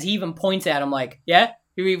says, he even points at him like, yeah,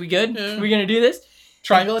 we good? Yeah. We going to do this?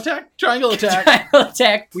 Triangle attack? Triangle attack. Triangle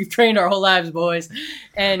attack. We've trained our whole lives, boys.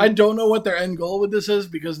 And I don't know what their end goal with this is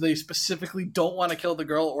because they specifically don't want to kill the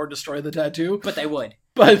girl or destroy the tattoo. But they would.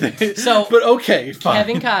 But okay, fine.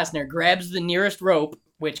 Kevin Costner grabs the nearest rope,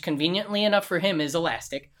 which conveniently enough for him is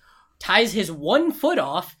elastic, ties his one foot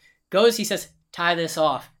off, he says, tie this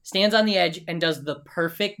off, stands on the edge, and does the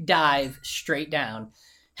perfect dive straight down.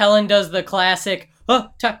 Helen does the classic,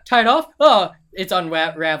 tied off? Oh, it's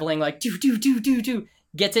unraveling like, do.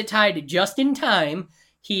 Gets it tied just in time.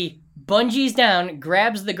 He bungees down,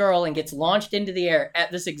 grabs the girl, and gets launched into the air.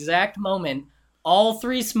 At this exact moment, all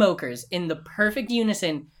three smokers in the perfect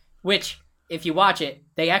unison, which, if you watch it,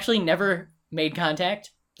 they actually never made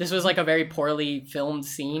contact. This was like a very poorly filmed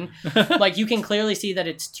scene. Like you can clearly see that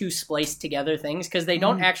it's two spliced together things because they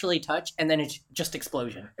don't actually touch and then it's just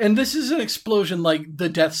explosion. And this is an explosion like the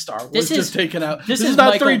Death Star was just taken out. This is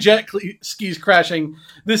not Michael... three jet skis crashing.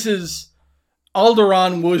 This is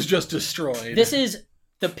Alderaan was just destroyed. This is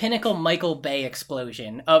the pinnacle Michael Bay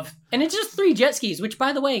explosion and it's just three jet skis, which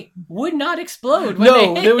by the way would not explode.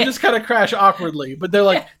 They would just kind of crash awkwardly. But they're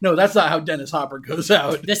like, no, that's not how Dennis Hopper goes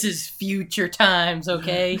out. This is future times,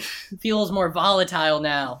 okay? Feels more volatile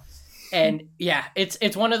now, and yeah,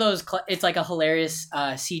 it's one of those. It's like a hilarious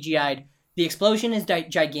CGI'd. The explosion is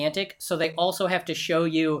gigantic, so they also have to show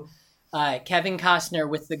you Kevin Costner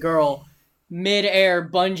with the girl mid-air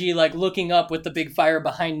bungee, like looking up with the big fire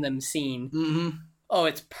behind them scene. Mm-hmm. Oh,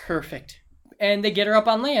 it's perfect. And they get her up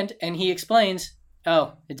on land, and he explains,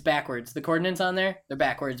 oh, it's backwards. The coordinates on there, they're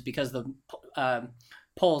backwards because the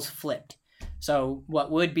poles flipped. So what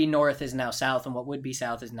would be north is now south, and what would be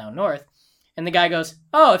south is now north. And the guy goes,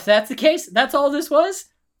 oh, if that's the case, that's all this was?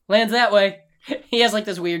 Lands that way. He has like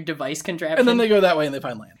this weird device contraption. And then they go that way and they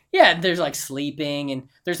find land. Yeah, there's like sleeping, and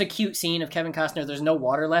there's a cute scene of Kevin Costner. There's no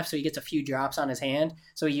water left, so he gets a few drops on his hand.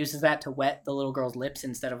 So he uses that to wet the little girl's lips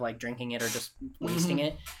instead of like drinking it or just wasting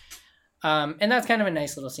it. And that's kind of a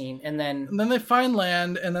nice little scene. And then they find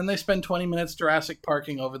land, and then they spend 20 minutes Jurassic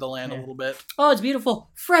Parking over the land a little bit. Oh, it's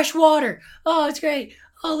beautiful. Fresh water. Oh, it's great.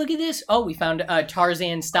 Oh, look at this. Oh, we found a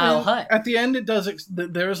Tarzan-style hut. At the end, it does.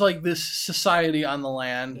 There's like this society on the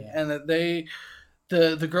land, and that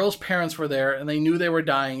the girl's parents were there, and they knew they were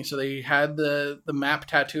dying, so they had the map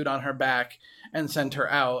tattooed on her back and sent her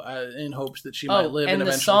out in hopes that she might live and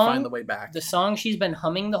eventually find the way back. The song she's been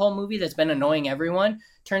humming the whole movie that's been annoying everyone,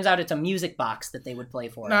 Turns out it's a music box that they would play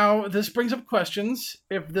for. Now, this brings up questions.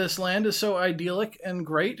 If this land is so idyllic and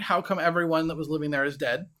great, how come everyone that was living there is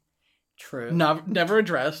dead? True. Never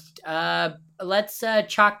addressed. Let's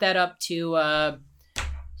chalk that up to a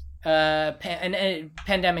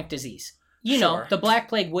pandemic disease. You know, the Black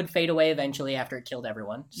Plague would fade away eventually after it killed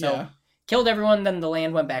everyone. So, killed everyone, then the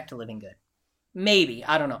land went back to living good. Maybe.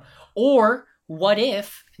 I don't know. Or, what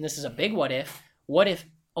if, and this is a big what if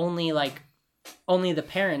only the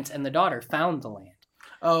parents and the daughter found the land?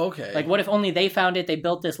 Oh, okay. Like, what if only they found it, they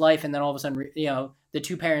built this life, and then all of a sudden, the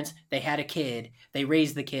two parents, they had a kid, they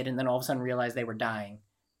raised the kid, and then all of a sudden realized they were dying.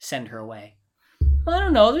 Send her away. I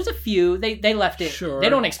don't know. There's a few. They left it. Sure. They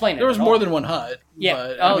don't explain it. There was more than one hut.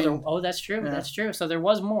 Yeah. But, that's true. Yeah. That's true. So there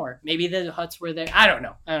was more. Maybe the huts were there. I don't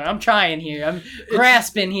know. I'm trying here. I'm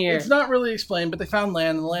grasping here. It's not really explained, but they found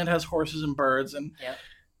land, and the land has horses and birds, and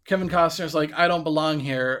Kevin Costner's like, I don't belong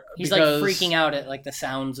here. He's like freaking out at like the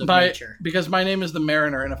sounds of nature. Because my name is the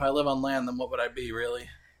Mariner, and if I live on land, then what would I be, really?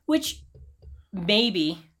 Which,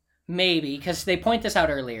 maybe, because they point this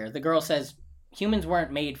out earlier. The girl says, humans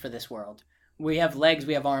weren't made for this world. We have legs,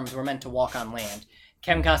 we have arms, we're meant to walk on land.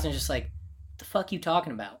 Kevin Costner's just like, the fuck you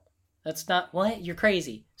talking about? That's not, what? You're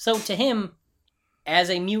crazy. So to him,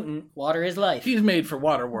 as a mutant, water is life. He's made for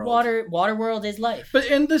Waterworld. Waterworld is life.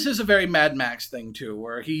 And this is a very Mad Max thing, too,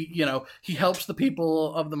 where he helps the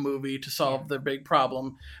people of the movie to solve their big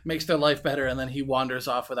problem, makes their life better, and then he wanders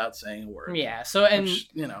off without saying a word. Yeah, so, and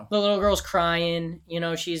the little girl's crying,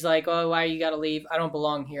 she's like, oh, why you gotta leave? I don't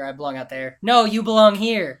belong here, I belong out there. No, you belong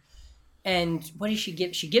here. And what does she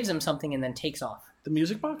give? She gives him something and then takes off. The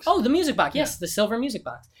music box? Oh, the music box. Yes, the silver music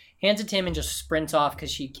box. Hands it to him and just sprints off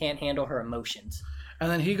because she can't handle her emotions.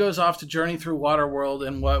 And then he goes off to journey through Waterworld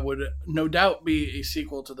in what would no doubt be a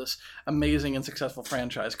sequel to this amazing and successful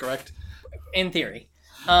franchise, correct? In theory.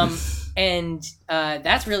 And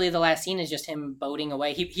that's really the last scene is just him boating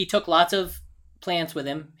away. He took lots of plants with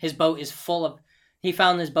him. His boat is full of... He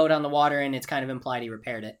found this boat on the water and it's kind of implied he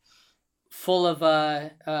repaired it. Full of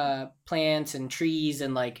plants and trees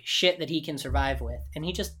and like shit that he can survive with, and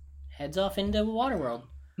he just heads off into Waterworld.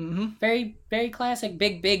 Mm-hmm. Very, very classic,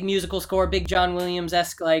 big musical score, big John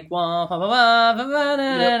Williams-esque like wah, bah, bah, bah, bah, bah,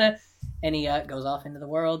 nah, nah, nah. And he goes off into the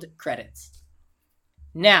world. Credits.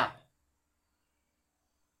 Now,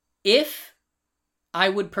 if I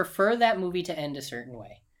would prefer that movie to end a certain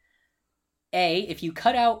way, if you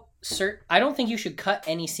cut out I don't think you should cut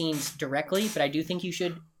any scenes directly, but I do think you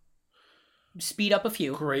should speed up a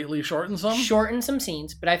few. Greatly shorten some? Shorten some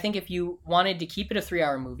scenes, but I think if you wanted to keep it a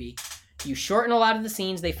 3-hour movie, you shorten a lot of the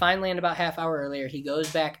scenes, they find land about half hour earlier, he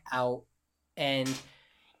goes back out, and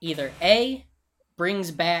either A,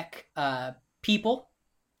 brings back people,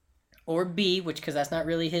 or B, because that's not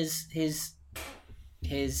really his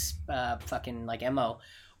fucking like MO,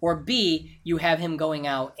 or B, you have him going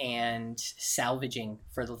out and salvaging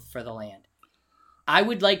for the land. I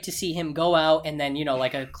would like to see him go out and then,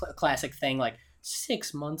 like a classic thing, like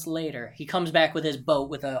 6 months later, he comes back with his boat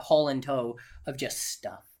with a hull in tow of just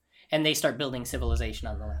stuff. And they start building civilization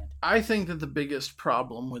on the land. I think that the biggest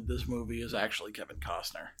problem with this movie is actually Kevin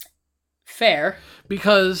Costner. Fair.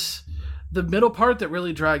 Because the middle part that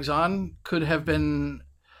really drags on could have been...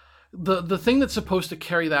 The thing that's supposed to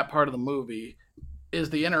carry that part of the movie is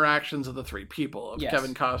the interactions of the three people, of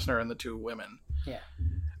Kevin Costner and the two women. Yeah.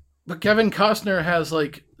 But Kevin Costner has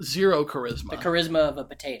like zero charisma. The charisma of a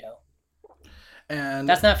potato. And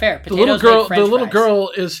that's not fair. The little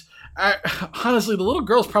girl is honestly, the little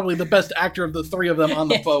girl's probably the best actor of the three of them on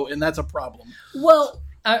the boat, and that's a problem. Well,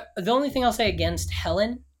 the only thing I'll say against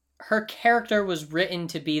Helen, her character was written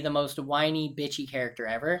to be the most whiny, bitchy character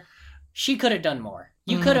ever. She could have done more.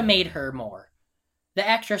 You could have made her more. The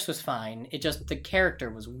actress was fine. The character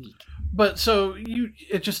was weak. But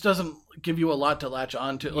it just doesn't give you a lot to latch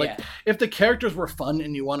on to. Like, if the characters were fun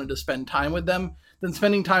and you wanted to spend time with them, then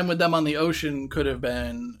spending time with them on the ocean could have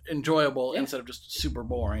been enjoyable instead of just super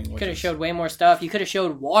boring. You could have showed way more stuff. You could have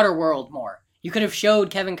showed Waterworld more. You could have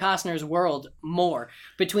showed Kevin Costner's world more.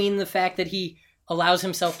 Between the fact that he allows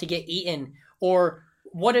himself to get eaten, or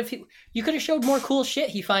what if you could have showed more cool shit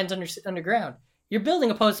he finds underground. You're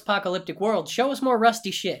building a post-apocalyptic world. Show us more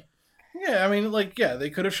rusty shit. Yeah, I mean, they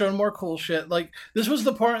could have shown more cool shit. Like, this was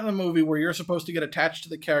the part in the movie where you're supposed to get attached to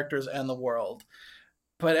the characters and the world.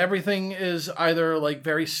 But everything is either,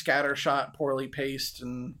 very scattershot, poorly paced,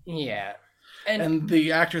 and... Yeah. And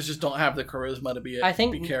the actors just don't have the charisma to be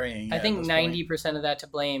carrying it. I think 90% of that to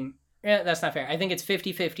blame... Yeah, that's not fair. I think it's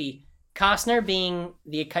 50-50. Costner being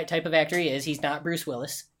the type of actor he is, he's not Bruce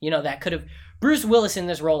Willis. That could have... Bruce Willis in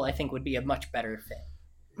this role, I think, would be a much better fit.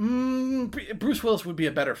 Bruce Willis would be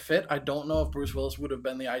a better fit. I don't know if Bruce Willis would have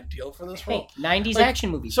been the ideal for this role. Hey, 90s action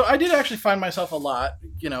movies. So I did actually find myself a lot,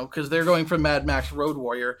 because they're going from Mad Max Road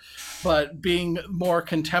Warrior, but being more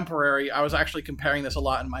contemporary, I was actually comparing this a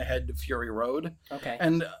lot in my head to Fury Road. Okay.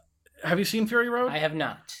 And have you seen Fury Road? I have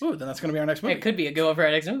not. Ooh, then that's going to be our next movie. It could be a go over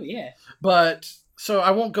our next movie, yeah. But, so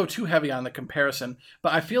I won't go too heavy on the comparison,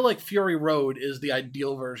 but I feel like Fury Road is the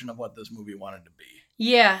ideal version of what this movie wanted to be.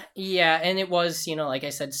 Yeah, and it was, like I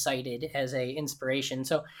said, cited as a inspiration.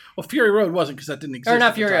 So, well, Fury Road wasn't because that didn't exist. Or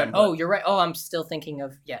not Fury Road. Oh, you're right. Oh, I'm still thinking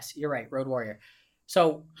of you're right, Road Warrior.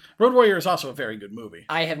 So, Road Warrior is also a very good movie.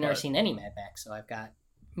 I have never seen any Mad Max, so I've got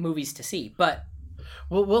movies to see. But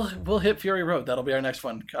we'll hit Fury Road. That'll be our next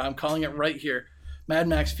one. I'm calling it right here. Mad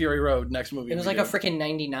Max Fury Road, next movie. It was like a freaking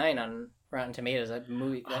 99 on Rotten Tomatoes. That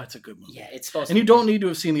movie. Oh, it's a good movie. Yeah, it's supposed to. And you don't need to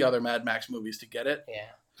have seen the other Mad Max movies to get it. Yeah.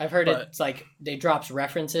 I've heard it's like they drops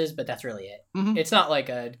references, but that's really it. Mm-hmm. It's not like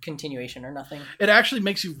a continuation or nothing. It actually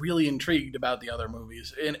makes you really intrigued about the other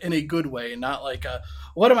movies in a good way, and not like,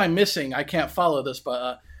 what am I missing? I can't follow this,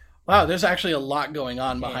 but wow, there's actually a lot going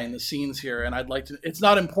on behind the scenes here, and I'd like to. It's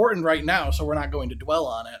not important right now, so we're not going to dwell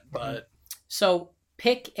on it. But so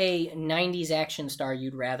pick a 90s action star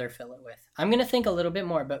you'd rather fill it with. I'm going to think a little bit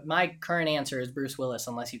more, but my current answer is Bruce Willis,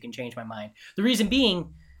 unless you can change my mind. The reason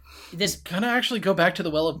being, this gonna actually go back to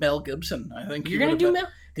the well of Mel Gibson. I think you're gonna do Mel.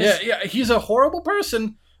 Yeah. He's a horrible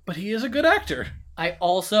person, but he is a good actor. I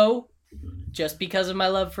also, just because of my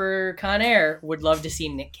love for Con Air, would love to see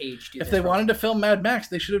Nick Cage do. If they wanted to film Mad Max,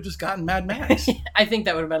 they should have just gotten Mad Max. I think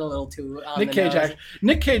that would have been a little too. Nick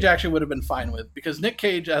Cage actually would have been fine with, because Nick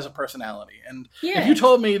Cage has a personality, and if you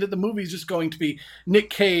told me that the movie's just going to be Nick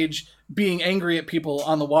Cage being angry at people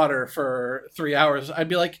on the water for 3 hours, I'd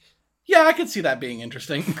be like, yeah, I could see that being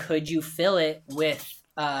interesting. Could you fill it with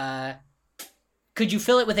a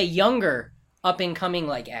younger up and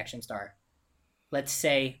coming action star? Let's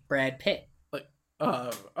say Brad Pitt.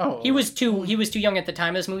 He was too young at the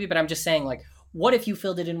time of this movie, but I'm just saying, what if you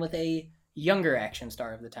filled it in with a younger action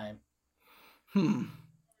star of the time?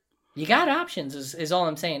 You got options is all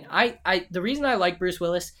I'm saying. The reason I like Bruce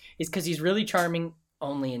Willis is because he's really charming.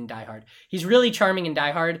 Only in Die Hard. He's really charming in Die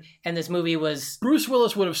Hard, and this movie was... Bruce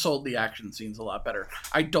Willis would have sold the action scenes a lot better.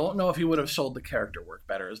 I don't know if he would have sold the character work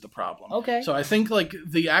better is the problem. Okay. So I think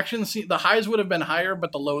the action scene, the highs would have been higher,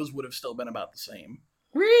 but the lows would have still been about the same.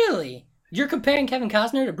 Really? You're comparing Kevin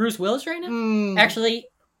Costner to Bruce Willis right now? Actually,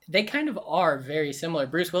 they kind of are very similar.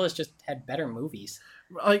 Bruce Willis just had better movies.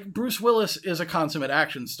 Bruce Willis is a consummate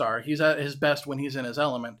action star. He's at his best when he's in his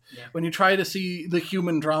element. Yeah. When you try to see the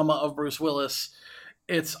human drama of Bruce Willis,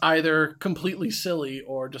 it's either completely silly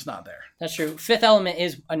or just not there. That's true. Fifth Element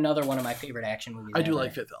is another one of my favorite action movies. I do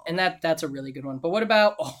like Fifth Element. And that's a really good one. But what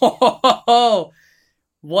about...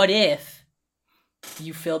 what if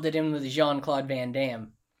you filled it in with Jean-Claude Van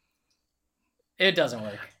Damme? It doesn't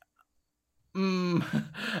work.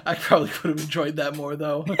 I probably could have enjoyed that more,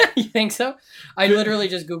 though. You think so? I literally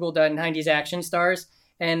just Googled 90s action stars,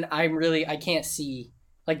 and I can't see...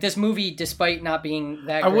 this movie, despite not being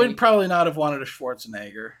that great... I would probably not have wanted a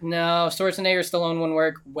Schwarzenegger. No, Schwarzenegger, Stallone wouldn't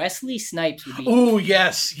work. Wesley Snipes would be... Oh,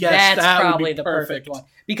 yes. That's that probably would be the perfect one.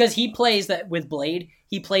 Because he plays that with Blade.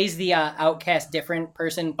 He plays the outcast, different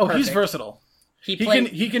person. Oh, he's versatile. He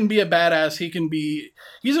can be a badass.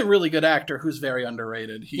 He's a really good actor who's very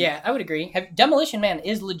underrated. Yeah, I would agree. Demolition Man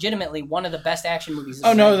is legitimately one of the best action movies.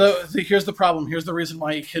 Oh, no, here's the problem. Here's the reason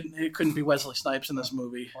why it couldn't be Wesley Snipes in this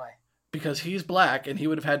movie. Why? Because he's black and he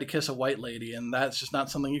would have had to kiss a white lady, and that's just not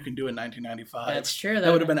something you can do in 1995. That's true.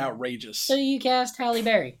 That would have been outrageous. So you cast Halle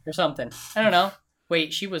Berry or something. I don't know.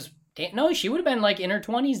 Wait, she would have been in her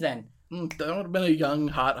 20s then. That would have been a young,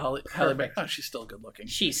 hot Halle Berry. Oh, she's still good looking.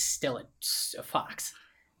 She's still a fox.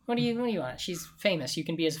 What do you want? She's famous. You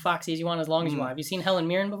can be as foxy as you want as long as you want. Have you seen Helen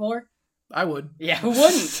Mirren before? I would. Yeah, who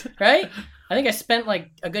wouldn't? Right? I think I spent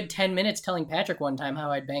a good 10 minutes telling Patrick one time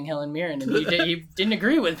how I'd bang Helen Mirren, and he didn't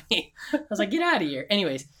agree with me. I was like, get out of here.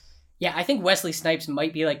 Anyways, yeah, I think Wesley Snipes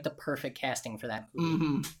might be the perfect casting for that movie.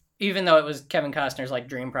 Mm-hmm. Even though it was Kevin Costner's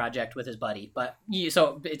dream project with his buddy. But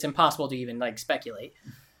so it's impossible to even speculate.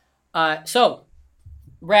 So,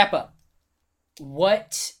 wrap up.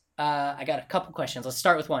 I got a couple questions. Let's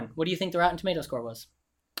start with one. What do you think the Rotten Tomatoes score was?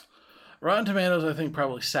 Rotten Tomatoes, I think,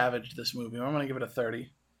 probably savaged this movie. I'm going to give it a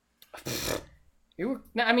 30. You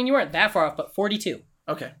weren't that far off, but 42.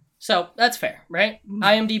 Okay. So, that's fair, right?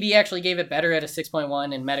 IMDb actually gave it better at a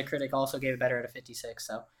 6.1, and Metacritic also gave it better at a 56,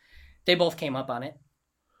 so they both came up on it.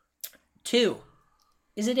 2.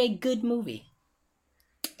 Is it a good movie?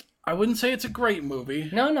 I wouldn't say it's a great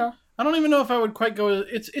movie. No. I don't even know if I would quite go.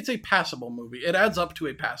 It's a passable movie. It adds up to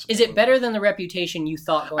a passable. Is it movie. better than the reputation you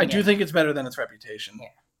thought going I do in? think it's better than its reputation. Yeah.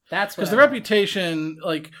 That's what because the reputation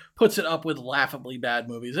puts it up with laughably bad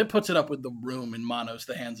movies. It puts it up with The Room and Manos,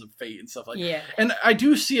 The Hands of Fate, and stuff like that. Yeah. And I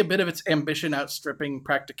do see a bit of its ambition outstripping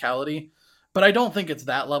practicality, but I don't think it's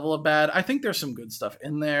that level of bad. I think there's some good stuff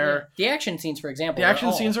in there. Yeah. The action scenes, for example. The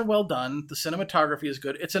action scenes are well done. The cinematography is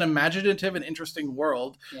good. It's an imaginative and interesting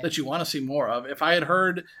world that you want to see more of. If I had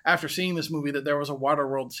heard after seeing this movie that there was a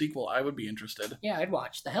Waterworld sequel, I would be interested. Yeah, I'd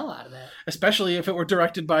watch the hell out of that. Especially if it were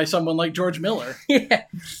directed by someone like George Miller. Yeah.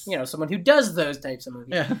 Someone who does those types of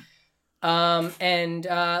movies. Yeah. And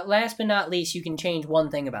last but not least, you can change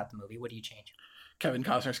one thing about the movie. What do you change? Kevin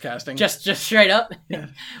Costner's casting. Just straight up? Yeah.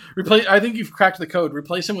 I think you've cracked the code.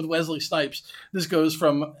 Replace him with Wesley Snipes. This goes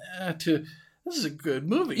from to this is a good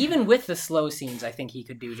movie. Even with the slow scenes, I think he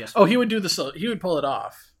could do just fine. Oh, he would do the slow. He would pull it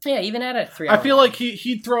off. Yeah, even at a 3-hour. I feel like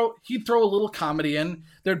he'd throw a little comedy in.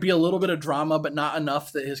 There'd be a little bit of drama, but not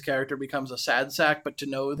enough that his character becomes a sad sack. But to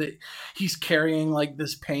know that he's carrying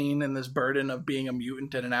this pain and this burden of being a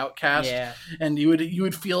mutant and an outcast, and you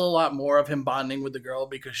would feel a lot more of him bonding with the girl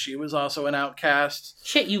because she was also an outcast.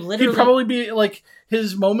 Shit, you literally. He'd probably be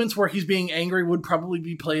his moments where he's being angry would probably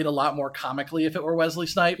be played a lot more comically if it were Wesley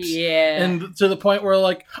Snipes. Yeah, and to the point where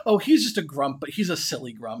oh, he's just a grump, but he's a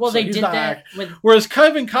silly grump. Well, so they did that whereas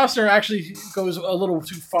Kevin Costner actually goes a little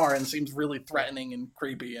too far and seems really threatening and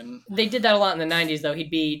creepy. And they did that a lot in the 90s, though. He'd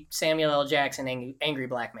be Samuel L. Jackson, angry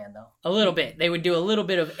black man, though. A little bit. They would do a little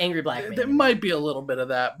bit of angry black man. There might be a little bit of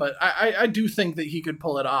that, but I do think that he could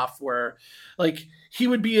pull it off. Where he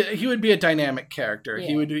would be a dynamic character.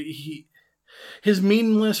 Yeah. His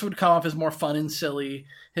meanness would come off as more fun and silly.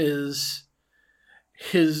 His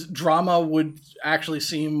drama would actually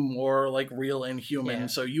seem more real and human.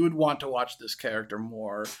 So you would want to watch this character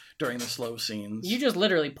more during the slow scenes. You just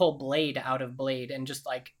literally pull Blade out of Blade and just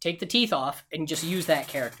take the teeth off and just use that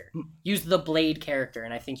character. Use the Blade character,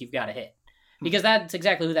 and I think you've got a hit. Because that's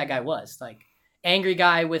exactly who that guy was. Angry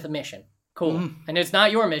guy with a mission. Cool. Mm-hmm. And it's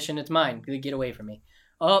not your mission, it's mine. Get away from me.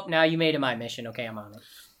 Oh, now you made it my mission. Okay, I'm on it.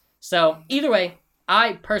 So either way,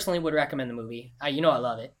 I personally would recommend the movie. I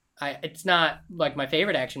love it. It's not my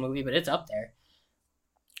favorite action movie, but it's up there.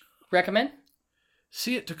 Recommend?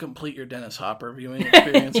 See it to complete your Dennis Hopper viewing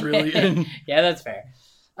experience, really. Yeah, that's fair.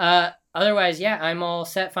 Otherwise, I'm all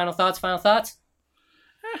set. Final thoughts?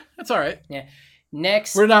 That's all right. Yeah.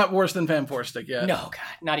 Next. We're not worse than Fan Four Stick yet. No, God,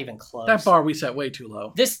 not even close. That bar we set way too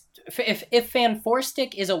low. If Fan Four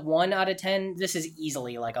Stick is a 1 out of 10, this is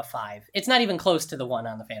easily a 5. It's not even close to the 1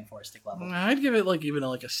 on the Fan Four Stick level. I'd give it even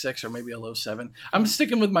a 6 or maybe a low 7. I'm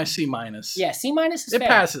sticking with my C-. Yeah, C- is fair. It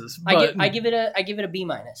passes. But I give it a B-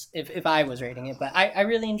 if I was rating it, but I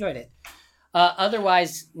really enjoyed it.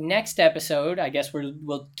 Otherwise, next episode, I guess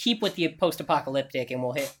we'll keep with the post-apocalyptic and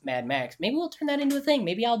we'll hit Mad Max. Maybe we'll turn that into a thing.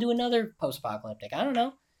 Maybe I'll do another post-apocalyptic. I don't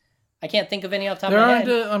know. I can't think of any off the top of my head.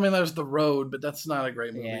 There's The Road, but that's not a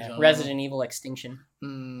great movie. Yeah, Resident Evil Extinction.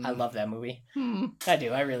 I love that movie. I do.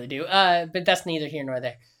 I really do. But that's neither here nor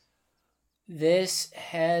there. This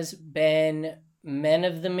has been Men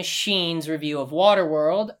of the Machines review of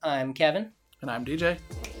Waterworld. I'm Kevin. And I'm DJ.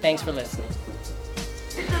 Thanks for listening.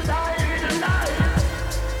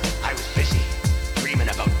 I was busy dreaming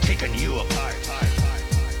about taking you apart.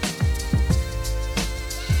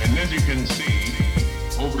 And as you can see,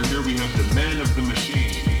 over here we have the Man of the Machine.